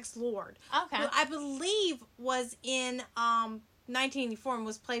Max Lord. Okay. Who I believe was in 1984 and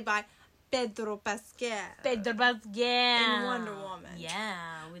was played by Pedro Pascal. In Wonder Woman. Yeah.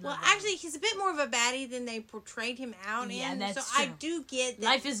 Well, actually, he's a bit more of a baddie than they portrayed him out in. That's so true. I do get that.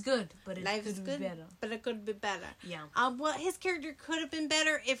 Life is good, but it could be better. But it could be better. Yeah. Well, his character could have been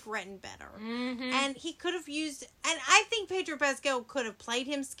better if written better. And he could have used... And I think Pedro Pascal could have played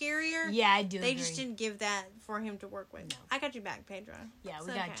him scarier. Yeah, I do They just didn't give that for him to work with. No. I got you back, Pedro. Yeah, we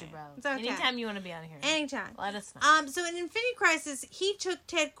got you, bro. It's okay. Anytime you want to be on here. Anytime. Let us know. So in Infinity Crisis, he took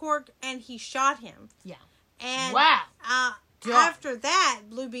Ted Kord and he shot him. Yeah. And after that,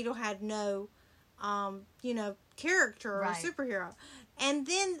 Blue Beetle had no, character or superhero. And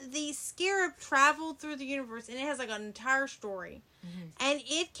then the Scarab traveled through the universe, and it has like an entire story. And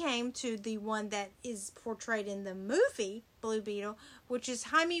it came to the one that is portrayed in the movie, Blue Beetle, which is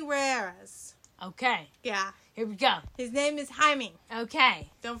Jaime Reyes. Okay. Yeah. Here we go. His name is Jaime.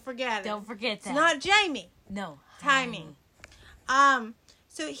 Okay. Don't forget it. Don't forget that. It's not Jamie. No. It's Jaime.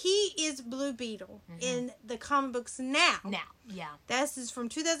 So he is Blue Beetle in the comic books now. This is from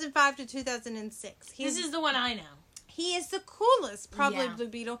 2005 to 2006. This is the one I know. He is the coolest, probably Blue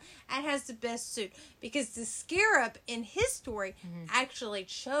Beetle, and has the best suit. Because the Scarab in his story actually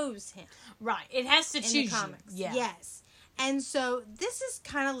chose him. Right. It has to choose in the comics. You. Yeah. Yes. And so this is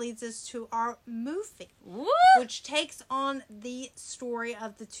kind of leads us to our movie. Woo! Which takes on the story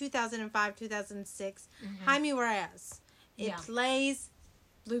of the 2005-2006 Jaime Reyes. It plays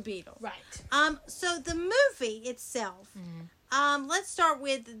Blue Beetle. Right. So the movie itself, let's start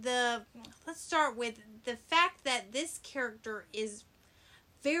with the fact that this character is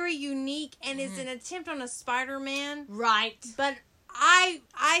very unique and is an attempt on a Spider-Man. Right. But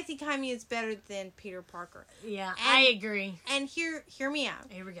I think Jaime is better than Peter Parker. Yeah, I agree. And hear me out.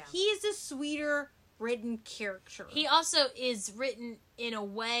 Here we go. He is a sweeter written character. He also is written in a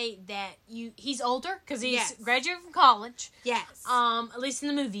way that he's older because he's graduated from college. Yes. At least in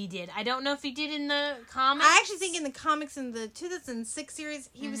the movie he did. I don't know if he did in the comics. I actually think in the comics in the 2006 series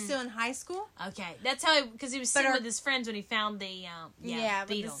he was still in high school. Okay, that's how because he was sitting with his friends when he found the with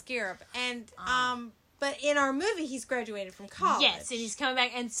the Scarab and But in our movie, he's graduated from college. Yes, and he's coming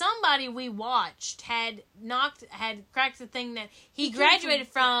back. And somebody we watched had cracked the thing that he graduated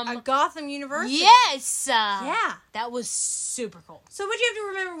from a Gotham University. Yes, yeah, that was super cool. So what you have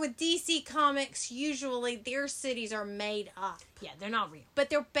to remember with DC Comics, usually their cities are made up. Yeah, they're not real,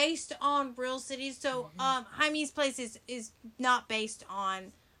 but they're based on real cities. So Jaime's place is not based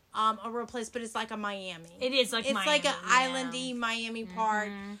on a real place, but it's like a Miami. It is like Miami. It's like an islandy Miami part.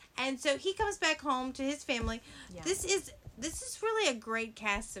 And so he comes back home to his family. Yeah. This is really a great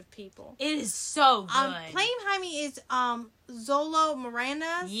cast of people. It is so good. Playing Jaime is Zolo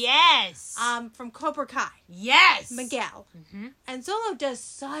Miranda. Yes. From Cobra Kai. Yes. Miguel. And Zolo does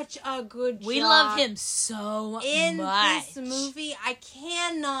such a good job. We love him so much. In this movie,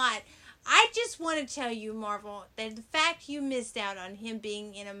 I just want to tell you, Marvel, that the fact you missed out on him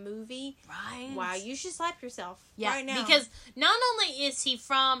being in a movie, right? Wow, you should slap yourself right now. Because not only is he's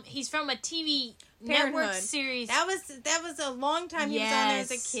from a TV network series. That was a long time he was on there as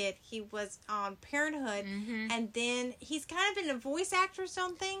a kid. He was on Parenthood, and then he's kind of been a voice actor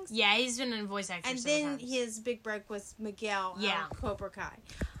on things. Yeah, he's been a voice actor. And then his big break was Miguel on Cobra Kai.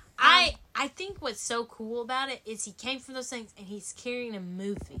 I think what's so cool about it is he came from those things and he's carrying a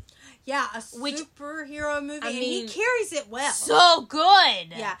movie. Yeah, superhero movie. And he carries it well. So good.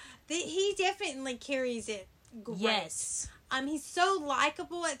 Yeah. He definitely carries it great. Yes. He's so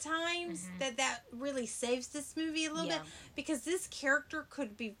likable at times that really saves this movie a little bit, because this character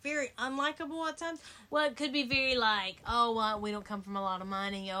could be very unlikable at times. Well, it could be very like, oh, well, we don't come from a lot of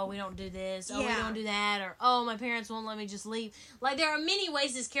money. Oh, we don't do this. Oh, we don't do that. Or, oh, my parents won't let me just leave. Like, there are many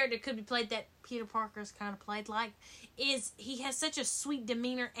ways this character could be played that Peter Parker's kind of played like. Is he has such a sweet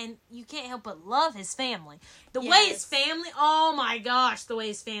demeanor, and you can't help but love his family. The way his family, oh my gosh, the way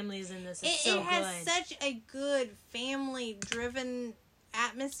his family is in this is so good. It has such a good family-driven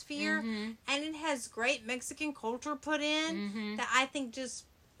atmosphere, and it has great Mexican culture put in that I think just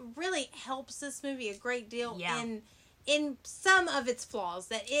really helps this movie a great deal in some of its flaws,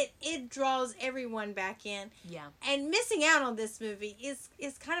 that it draws everyone back in. Yeah. And missing out on this movie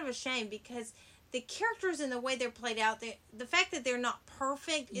is kind of a shame, because the characters and the way they're played out, the fact that they're not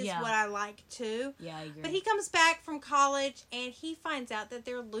perfect is what I like too. Yeah, I agree. But he comes back from college and he finds out that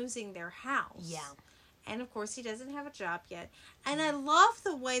they're losing their house. Yeah. And of course he doesn't have a job yet. And I love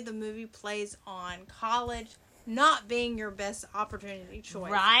the way the movie plays on college not being your best opportunity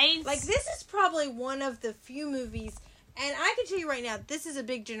choice. Right? Like, this is probably one of the few movies, and I can tell you right now, this is a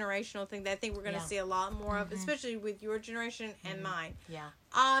big generational thing that I think we're going to see a lot more of, especially with your generation and mine. Yeah.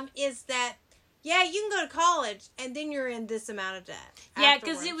 Is that, yeah, you can go to college, and then you're in this amount of debt. Yeah,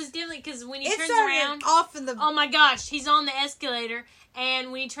 because it was different, because when he turns around, off in the, oh my gosh, he's on the escalator,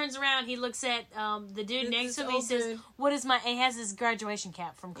 and when he turns around, he looks at the dude next to him, he says, what is my, and he has his graduation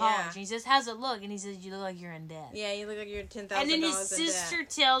cap from college, and he says, how's it look? And he says, you look like you're in debt. Yeah, you look like you're $10,000 And then his sister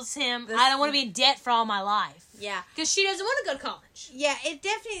tells him, I don't want to be in debt for all my life. Yeah. Because she doesn't want to go to college. Yeah, it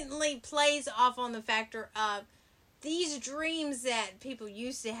definitely plays off on the factor of these dreams that people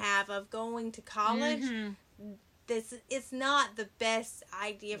used to have of going to college. It's not the best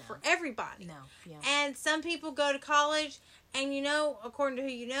idea for everybody. No. Yeah. And some people go to college, and according to who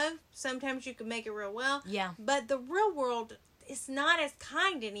you know, sometimes you can make it real well. Yeah. But the real world is not as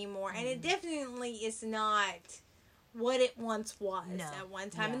kind anymore, and it definitely is not what it once was at one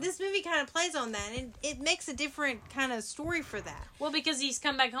time. Yeah. And this movie kind of plays on that, and it makes a different kind of story for that. Well, because he's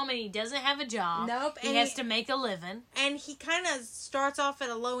come back home and he doesn't have a job. Nope. He has to make a living. And he kind of starts off at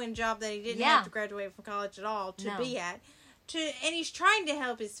a low-end job that he didn't have to graduate from college at all to be at. And he's trying to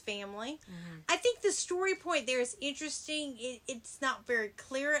help his family. I think the story point there is interesting. It's not very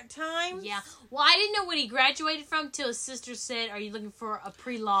clear at times. Yeah. Well, I didn't know what he graduated from till his sister said, are you looking for a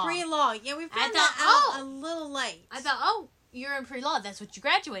pre-law? Pre-law. Yeah, we found that out a little late. I thought, you're in pre-law. That's what you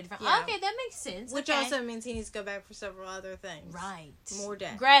graduated from. Yeah. Okay, that makes sense. Which also means he needs to go back for several other things. Right. More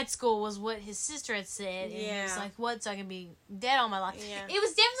debt. Grad school was what his sister had said. And he was like, what? So I can be dead all my life. Yeah. It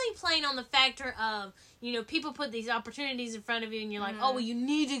was definitely playing on the factor of, people put these opportunities in front of you and you're like, oh, well, you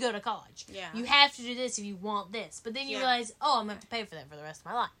need to go to college. Yeah. You have to do this if you want this. But then you realize, I'm going to have to pay for that for the rest of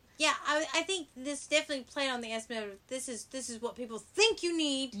my life. Yeah, I think this definitely played on the aspect of this is what people think you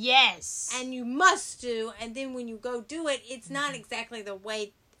need. Yes. And you must do, and then when you go do it, it's not exactly the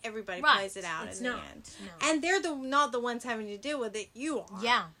way everybody plays it out in the end. No. And they're not the ones having to deal with it, you are.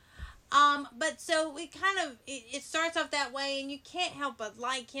 Yeah. But so it kind of, it starts off that way, and you can't help but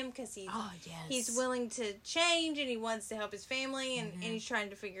like him because he's willing to change, and he wants to help his family, and he's trying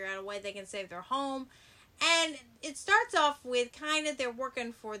to figure out a way they can save their home. And it starts off with kind of they're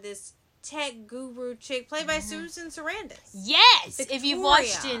working for this tech guru chick played by Susan Sarandon. Yes! Victoria. If you've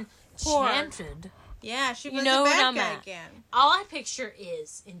watched Enchanted. Yeah, she was the bad guy again. All I picture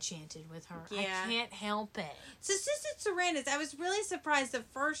is Enchanted with her. Yeah. I can't help it. So Susan Sarandon, I was really surprised the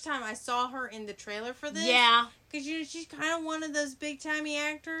first time I saw her in the trailer for this. Yeah. Because, she's kind of one of those big-timey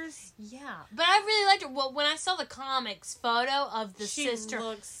actors. Yeah. But I really liked her. Well, when I saw the comics photo of the sister,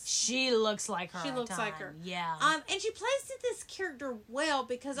 she looks like her. She looks like her. Yeah. And she plays this character well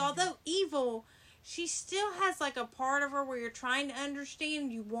because although evil, she still has like a part of her where you're trying to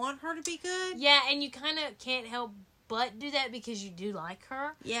understand. You want her to be good. Yeah, and you kind of can't help but do that because you do like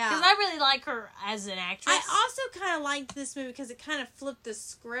her. Yeah. Because I really like her as an actress. I also kind of liked this movie because it kind of flipped the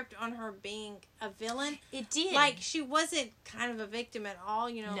script on her being a villain. It did. Like, she wasn't kind of a victim at all.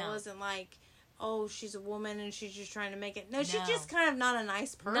 It wasn't like, oh, she's a woman and she's just trying to make it. No, she's just kind of not a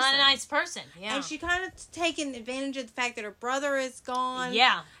nice person. Not a nice person, yeah. And she kind of taken advantage of the fact that her brother is gone.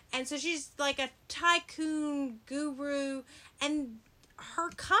 Yeah. And so she's like a tycoon guru. And her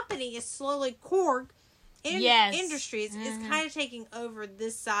company is slowly Korg Industries is kind of taking over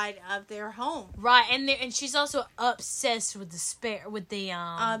this side of their home, right? And she's also obsessed with the scarab,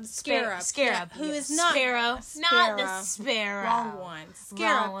 who is not Sparrow, not the Sparrow, wrong one.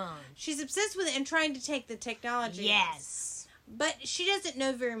 Scarab. She's obsessed with it and trying to take the technology. Yes, but she doesn't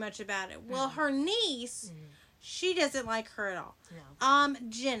know very much about it. Well, her niece She doesn't like her at all. No.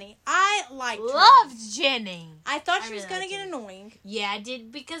 Jenny. I liked her. Loved Jenny. I thought she was going to get annoying. Yeah, I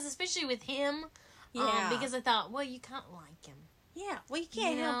did, because especially with him. Yeah. Because I thought, well, you can't like him. Yeah, well, you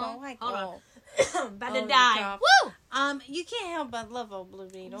can't help but like about to die. Woo! You can't help but love old Blue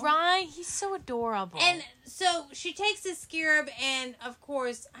Beetle. Right? He's so adorable. And so she takes the scarab, and of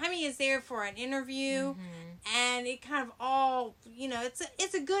course, Jaime is there for an interview, and it kind of all,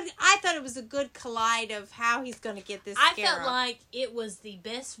 it's a good. I thought it was a good collide of how he's going to get this scarab. I felt like it was the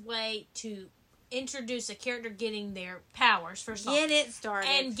best way to introduce a character getting their powers first off. Getting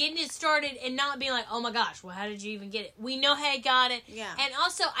it started and not being like, oh my gosh, well, how did you even get it? We know how he got it. Yeah. And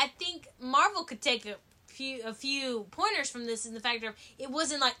also, I think Marvel could take a few pointers from this in the fact of it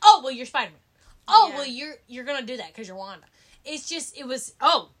wasn't like, oh, well, you're Spider-Man. Oh, well, you're gonna do that because you're Wanda. It's just, it was,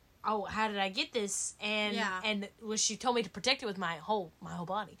 oh, how did I get this? And she told me to protect it with my whole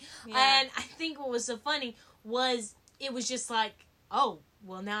body. Yeah. And I think what was so funny was it was just like, oh,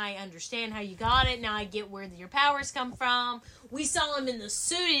 well, now I understand how you got it. Now I get where your powers come from. We saw him in the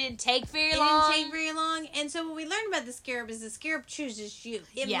suit. It didn't take very long. And so what we learned about the scarab is the scarab chooses you.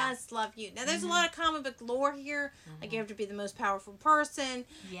 It must love you. Now, there's a lot of comic book lore here. Like, you have to be the most powerful person.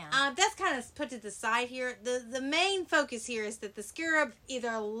 Yeah. That's kind of put to the side here. The main focus here is that the scarab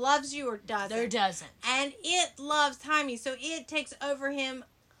either loves you or doesn't. Or doesn't. And it loves Jaime, so it takes over him.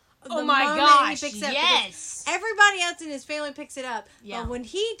 Oh my gosh, he picks it up, yes. Everybody else in his family picks it up. Yeah. But when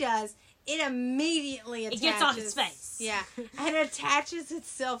he does, it immediately attaches. It gets on his face. Yeah. And attaches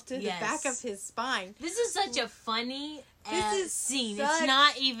itself to the back of his spine. This is such a funny scene. It's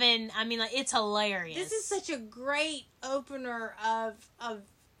not even, it's hilarious. This is such a great opener of a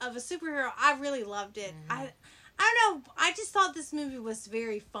superhero. I really loved it. I don't know. I just thought this movie was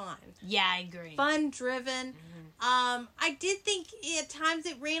very fun. Yeah, I agree. Fun driven. I did think at times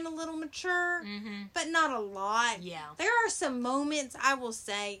it ran a little mature, but not a lot. Yeah. There are some moments, I will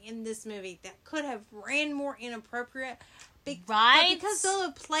say, in this movie that could have ran more inappropriate. Right? But because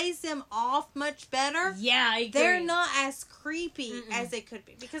Zola plays them off much better, yeah, I agree. They're not as creepy as they could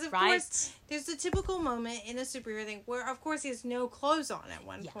be. Because, of course, there's a typical moment in a superhero thing where, of course, he has no clothes on at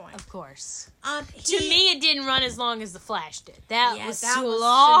one point. Of course. To me, it didn't run as long as The Flash did. That was too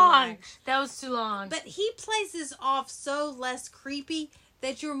long. That was too long. But he plays this off so less creepy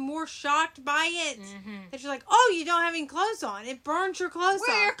that you're more shocked by it. That you're like, oh, you don't have any clothes on. It burns your clothes off.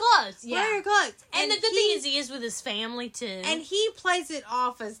 Wear your clothes. Yeah. Wear your clothes. And the good thing is he is with his family, too. And he plays it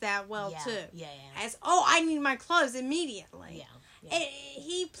off as that well, too. Yeah. As, oh, I need my clothes immediately. Yeah.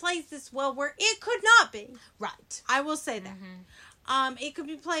 He plays this well where it could not be. Right. I will say that. It could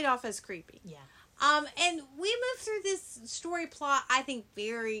be played off as creepy. Yeah. And we move through this story plot, I think,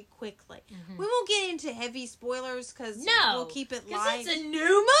 very quickly. We won't get into heavy spoilers because we'll keep it light. Because it's a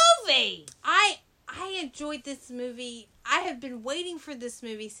new movie. I enjoyed this movie. I have been waiting for this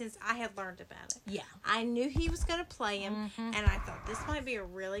movie since I had learned about it. Yeah. I knew he was going to play him, and I thought this might be a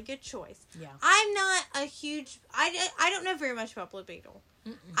really good choice. Yeah. I'm not a huge... I don't know very much about Blue Beetle.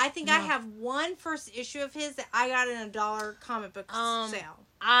 I think I have one first issue of his that I got in a $1 comic book sale.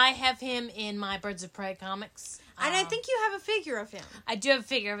 I have him in my Birds of Prey comics. And I think you have a figure of him. I do have a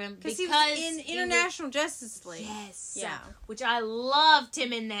figure of him. Because he was in International Justice League. Yes. Yeah. Which I loved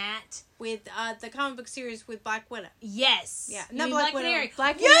him in that. With the comic book series with Black Widow. Yes. Yeah. Not Black Widow.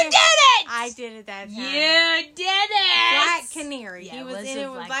 Black Canary. You did it! I did it that time. You did it! Black Canary. Yeah, he was in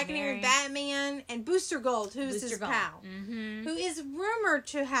it with Black Canary, Batman, and Booster Gold, who's his pal. Who is rumored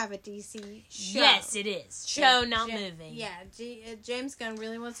to have a DC show. Yes, it is. Show, not movie. Yeah. James Gunn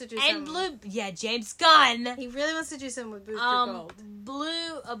really wants to do something. And James Gunn. He really wants to do something with Booster Gold.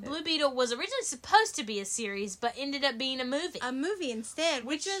 Blue Beetle was originally supposed to be a series, but ended up being a movie. A movie instead.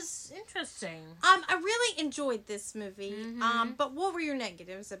 Which is interesting. I really enjoyed this movie. But what were your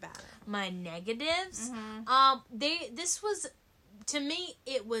negatives about it? My negatives? This was, to me,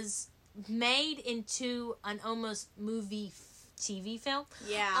 it was made into an almost movie TV film.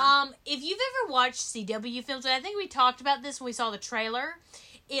 Yeah. If you've ever watched CW films, and I think we talked about this when we saw the trailer,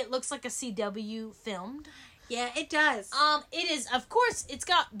 it looks like a CW filmed. Yeah, it does. It is, of course, it's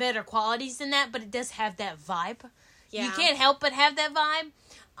got better qualities than that, but it does have that vibe. Yeah. You can't help but have that vibe.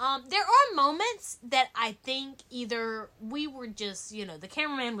 There are moments that I think either we were just, the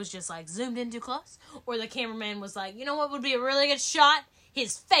cameraman was just like zoomed in too close, or the cameraman was like, you know what would be a really good shot?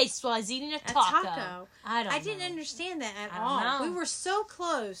 His face while he's eating a taco. I didn't understand that at all. We were so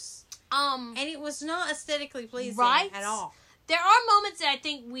close. And it was not aesthetically pleasing at all. There are moments that I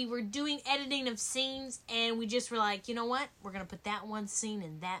think we were doing editing of scenes and we just were like, you know what? We're going to put that one scene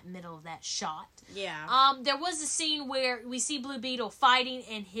in that middle of that shot. Yeah. There was a scene where we see Blue Beetle fighting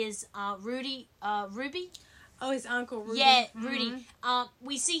and his Ruby? Oh, his uncle Rudy. Yeah, Rudy.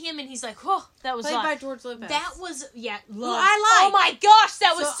 We see him and he's like, "Whoa, that was played by George Lopez." That was Who I like. Oh my gosh,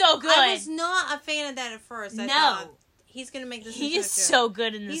 that was so good. I was not a fan of that at first. I thought he's gonna make this. He is so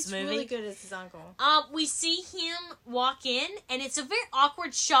good in this movie. He's really good as his uncle. We see him walk in, and it's a very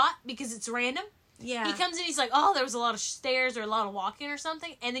awkward shot because it's random. Yeah. He comes in, he's like, oh, there was a lot of stairs or a lot of walking or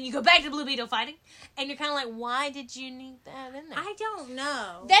something. And then you go back to Blue Beetle fighting. And you're kind of like, why did you need that in there? I don't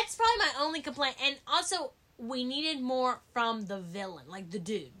know. That's probably my only complaint. And also, we needed more from the villain. Like, the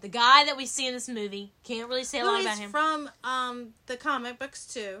dude. The guy that we see in this movie. Can't really say a lot about him. From the comic books,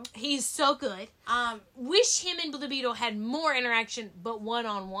 too. He's so good. Wish him and Blue Beetle had more interaction, but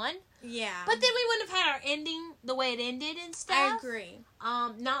one-on-one. Yeah. But then we wouldn't have had our ending the way it ended and stuff. I agree.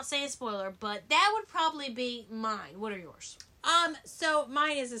 Not saying spoiler, but that would probably be mine. What are yours? So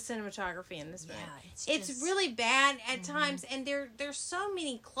mine is the cinematography in this movie. Yeah, it's really bad at times, and there's so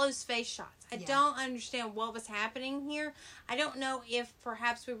many close face shots. I don't understand what was happening here. I don't know if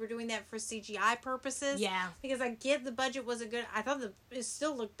perhaps we were doing that for CGI purposes. Yeah. Because I get the budget wasn't good. I thought it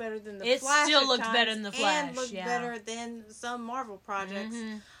still looked better than the Flash. It still looked times, better than the Flash. And looked better than some Marvel projects.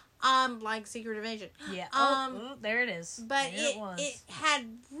 Like Secret Invasion. Yeah. There it is. But it had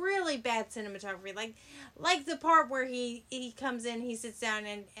really bad cinematography. Like the part where he comes in, he sits down,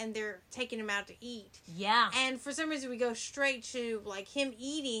 and they're taking him out to eat. Yeah. And for some reason we go straight to like him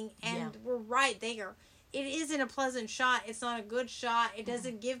eating, and we're right there. It isn't a pleasant shot. It's not a good shot. It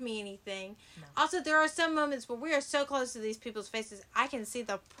doesn't give me anything. No. Also, there are some moments where we are so close to these people's faces, I can see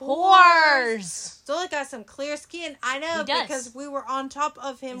the pores. Zola got some clear skin. I know, because we were on top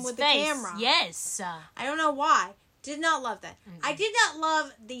of him with the camera. Yes. I don't know why. Did not love that. I did not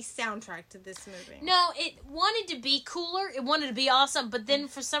love the soundtrack to this movie. No, it wanted to be cooler. It wanted to be awesome. But then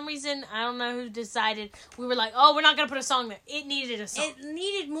for some reason, I don't know who decided, we were like, oh, we're not going to put a song there. It needed a song. It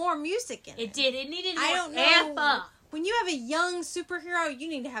needed more music in it. It did. It needed more amp up. When you have a young superhero, you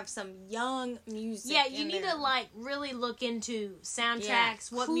need to have some young music. Yeah, you need to really look into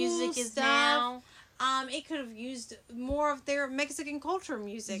soundtracks, what cool music is stuff. Now. It could have used more of their Mexican culture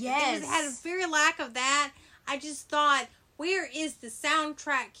music. Yes. It had a very lack of that. I just thought, where is the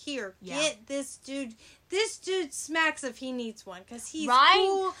soundtrack here? Get this dude. This dude smacks if he needs one, because he's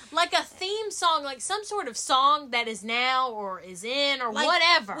cool. Like a theme song, like some sort of song that is now or is in or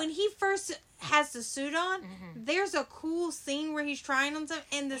whatever. When he first has the suit on, there's a cool scene where he's trying on something,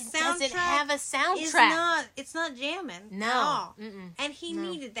 and the soundtrack doesn't have a soundtrack. It's not jamming. No. And he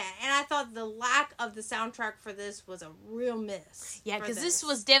needed that. And I thought the lack of the soundtrack for this was a real miss. Yeah, because this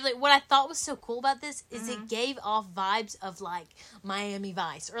was definitely, what I thought was so cool about this is it gave off vibes of like Miami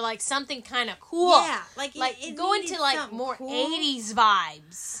Vice or like something kind of cool. Yeah, like it going to like more cool 80s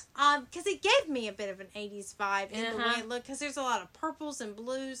vibes. Because it gave me a bit of an 80s vibe in the way it looked, because there's a lot of purples and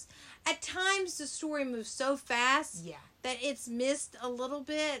blues. At times, the story moves so fast that it's missed a little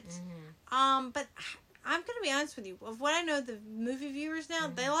bit. But I'm going to be honest with you. Of what I know, the movie viewers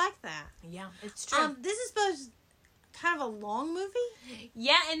now, they like that. Yeah, it's true. This is supposed kind of a long movie.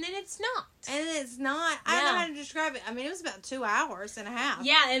 Yeah, and then it's not. And it's not. I don't know how to describe it. I mean, it was about 2 hours and a half.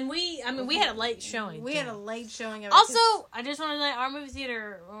 Yeah, and we had a late showing. We had a late showing of it. Also, I just want to say, our movie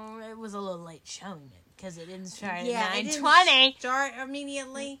theater, it was a little late showing it. Because it didn't start at 9:20. Start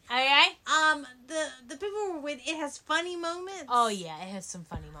immediately. Okay. The people were with, it has funny moments. Oh yeah, it has some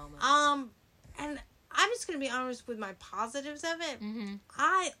funny moments. And I'm just gonna be honest with my positives of it.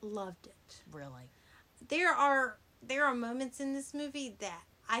 I loved it. Really. There are moments in this movie that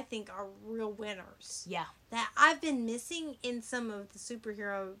I think are real winners. Yeah. That I've been missing in some of the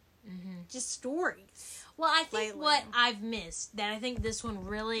superhero just stories. Well, I think what I've missed, that I think this one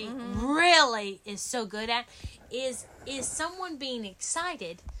really, really is so good at, is someone being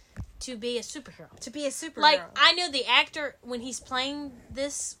excited to be a superhero. To be a superhero. Like, I know the actor, when he's playing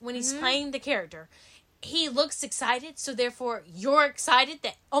this, when he's playing the character, he looks excited, so therefore you're excited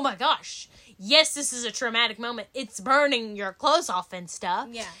that, oh my gosh, yes, this is a traumatic moment. It's burning your clothes off and stuff.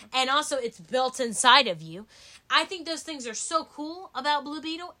 Yeah. And also it's built inside of you. I think those things are so cool about Blue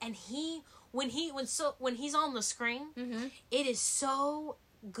Beetle, and when he's on the screen, it is so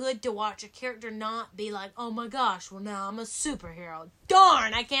good to watch a character not be like, oh my gosh, well now I'm a superhero.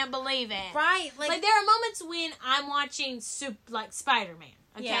 Darn, I can't believe it. Right. Like there are moments when I'm watching Spider-Man.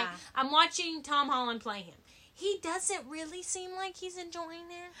 Okay? Yeah. I'm watching Tom Holland play him. He doesn't really seem like he's enjoying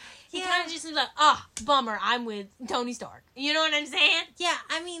it. He kind of just seems like, bummer, I'm with Tony Stark. You know what I'm saying? Yeah,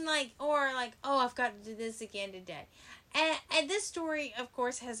 I mean, oh, I've got to do this again today. And this story, of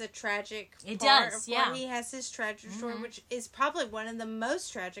course, has a tragic part. It does, yeah. He has his tragic story, which is probably one of the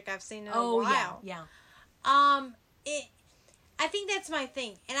most tragic I've seen in a while. Yeah. I think that's my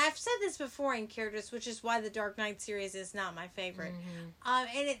thing. And I've said this before in characters, which is why the Dark Knight series is not my favorite.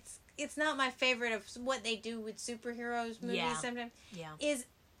 Mm-hmm. And it's not my favorite of what they do with superheroes movies sometimes. Yeah. Is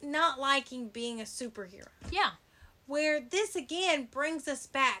not liking being a superhero. Yeah. Where this, again, brings us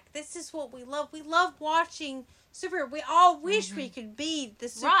back. This is what we love. We love watching superhero. We all wish we could be the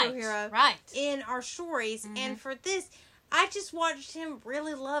superhero in our stories. Mm-hmm. And for this, I just watched him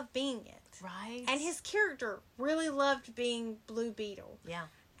really love being it. Right. And his character really loved being Blue Beetle. Yeah.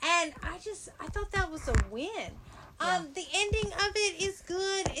 And I thought that was a win. Yeah. The ending of it is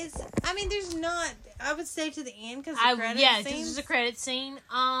good. There's not, I would say, to the end because the credit scene. Yeah, because there's a credit scene.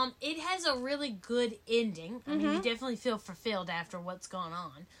 It has a really good ending. I mean, you definitely feel fulfilled after what's gone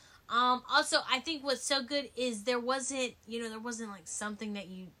on. Also, I think what's so good is there wasn't like something that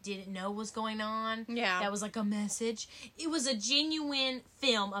you didn't know was going on. Yeah. That was like a message. It was a genuine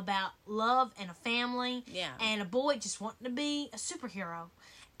film about love and a family. Yeah. And a boy just wanting to be a superhero.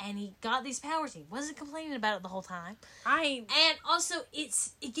 And he got these powers. He wasn't complaining about it the whole time. And also, it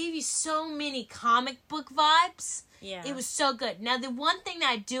gave you so many comic book vibes. Yeah. It was so good. Now, the one thing that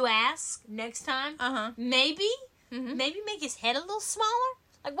I do ask next time, maybe make his head a little smaller.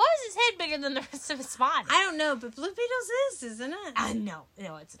 Like, why is his head bigger than the rest of his body? I don't know, but Blue Beetle's isn't it? No,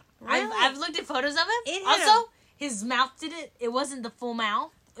 it's not. Really? I've looked at photos of him. Also, his mouth did it. It wasn't the full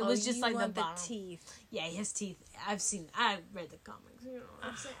mouth. It was just like the bottom. Teeth. Yeah, his teeth. I read the comics. You know what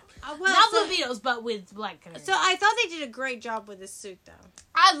I'm saying? Not Blue Beetles, but with black characters. So I thought they did a great job with his suit, though.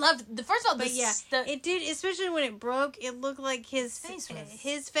 I loved the first of all. It did, especially when it broke. It looked like his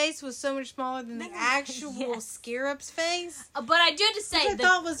face was so much smaller than the actual Scarab's face. But I do have to say, which I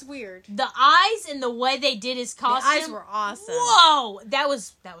thought was weird. The eyes and the way they did his costume. The eyes were awesome. Whoa, that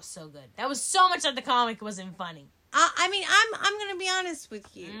was so good. That was so much like the comic wasn't funny. I'm gonna be honest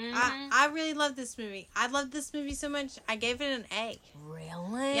with you. Mm-hmm. I really love this movie. I love this movie so much. I gave it an A.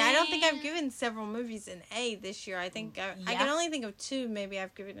 Really? Yeah, I don't think I've given several movies an A this year. I think I can only think of 2. Maybe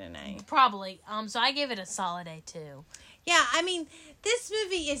I've given an A. Probably. So I gave it a solid A too. Yeah, I mean, this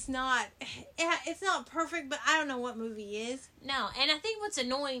movie is not. It's not perfect, but I don't know what movie is. No, and I think what's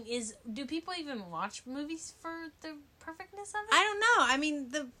annoying is, do people even watch movies for the perfectness of it? I don't know. I mean,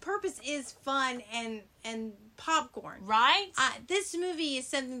 the purpose is fun and popcorn. Right? This movie is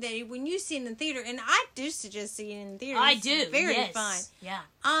something that when you see it in the theater, and I do suggest seeing it in the theater. I do. It's very yes. fun. Yeah.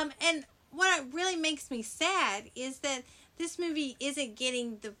 And what really makes me sad is that this movie isn't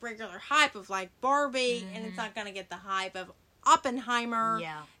getting the regular hype of like Barbie, and it's not going to get the hype of Oppenheimer.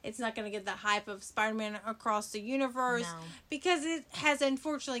 Yeah. It's not going to get the hype of Spider-Man Across the Universe because it has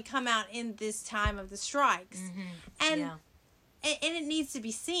unfortunately come out in this time of the strikes. Mm-hmm. And it needs to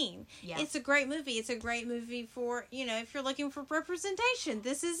be seen. Yeah. It's a great movie. It's a great movie for, if you're looking for representation,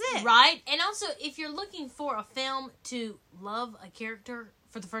 this is it. Right. And also, if you're looking for a film to love a character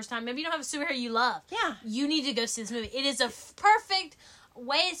for the first time, maybe you don't have a superhero you love. Yeah. You need to go see this movie. It is a perfect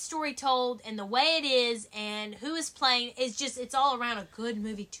way it's story told and the way it is and who is playing it's all around a good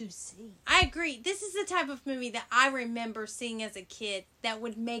movie to see. I agree. This is the type of movie that I remember seeing as a kid that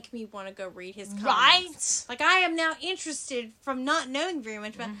would make me want to go read his comics. Right? Like, I am now interested, from not knowing very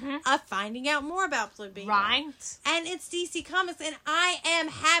much about finding out more about Blue Beetle. Right. And it's DC Comics, and I am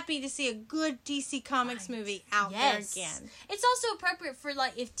happy to see a good DC Comics movie out there again. It's also appropriate for,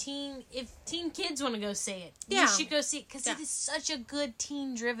 like, if teen kids want to go see it. You should go see it, because it is such a good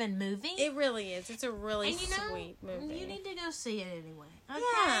teen-driven movie. It really is. It's a really sweet movie. You need to go see it anyway.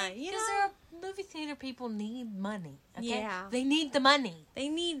 Okay? Yeah, because movie theater people need money. Okay? Yeah. They need the money. They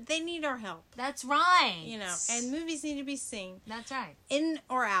need our help. That's right. And movies need to be seen. That's right. In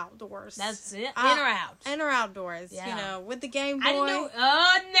or outdoors. That's it. In or out. In or outdoors. Yeah. With the Game Boy. I didn't know.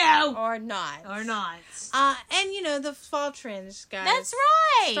 Oh, no. Or not. Or not. And the fall trends, guys. That's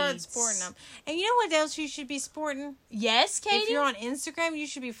right. Start sporting them. And you know what else you should be sporting? Yes, Katie? If you're on Instagram, you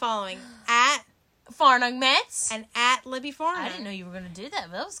should be following at Farnung Mets and at Libby Farnung. I didn't know you were going to do that,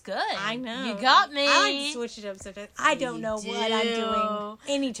 but that was good. I know. You got me. I like to switch it up sometimes. I don't know what I'm doing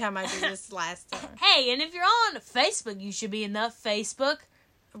anytime I do this last time. Hey, and if you're on Facebook, you should be in the Facebook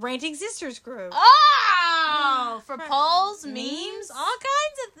Ranting Sisters group. Oh! For polls, memes, all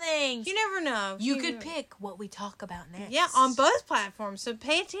kinds of things. You never know. You could pick what we talk about next. Yeah, on both platforms, so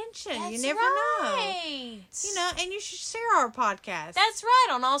pay attention. That's you never right. know. And you should share our podcast. That's right,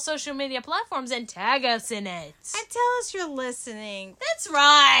 on all social media platforms, and tag us in it. And tell us you're listening. That's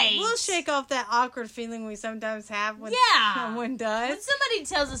right. We'll shake off that awkward feeling we sometimes have when someone does. When somebody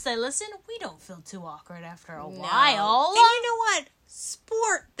tells us they listen, we don't feel too awkward after a while. And you know what?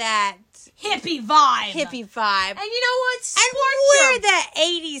 sport that hippie vibe. And you know what? Sport and we're that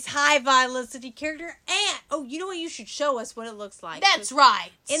 80s high velocity character. And, you know what? You should show us what it looks like. That's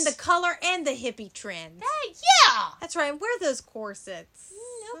right. In the color and the hippie trend. Yeah. That's right. And wear those corsets.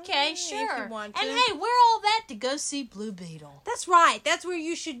 Okay, sure. If you want to. And hey, wear all that to go see Blue Beetle. That's right. That's where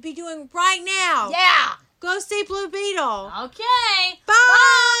you should be doing right now. Yeah. Go see Blue Beetle. Okay. Bye.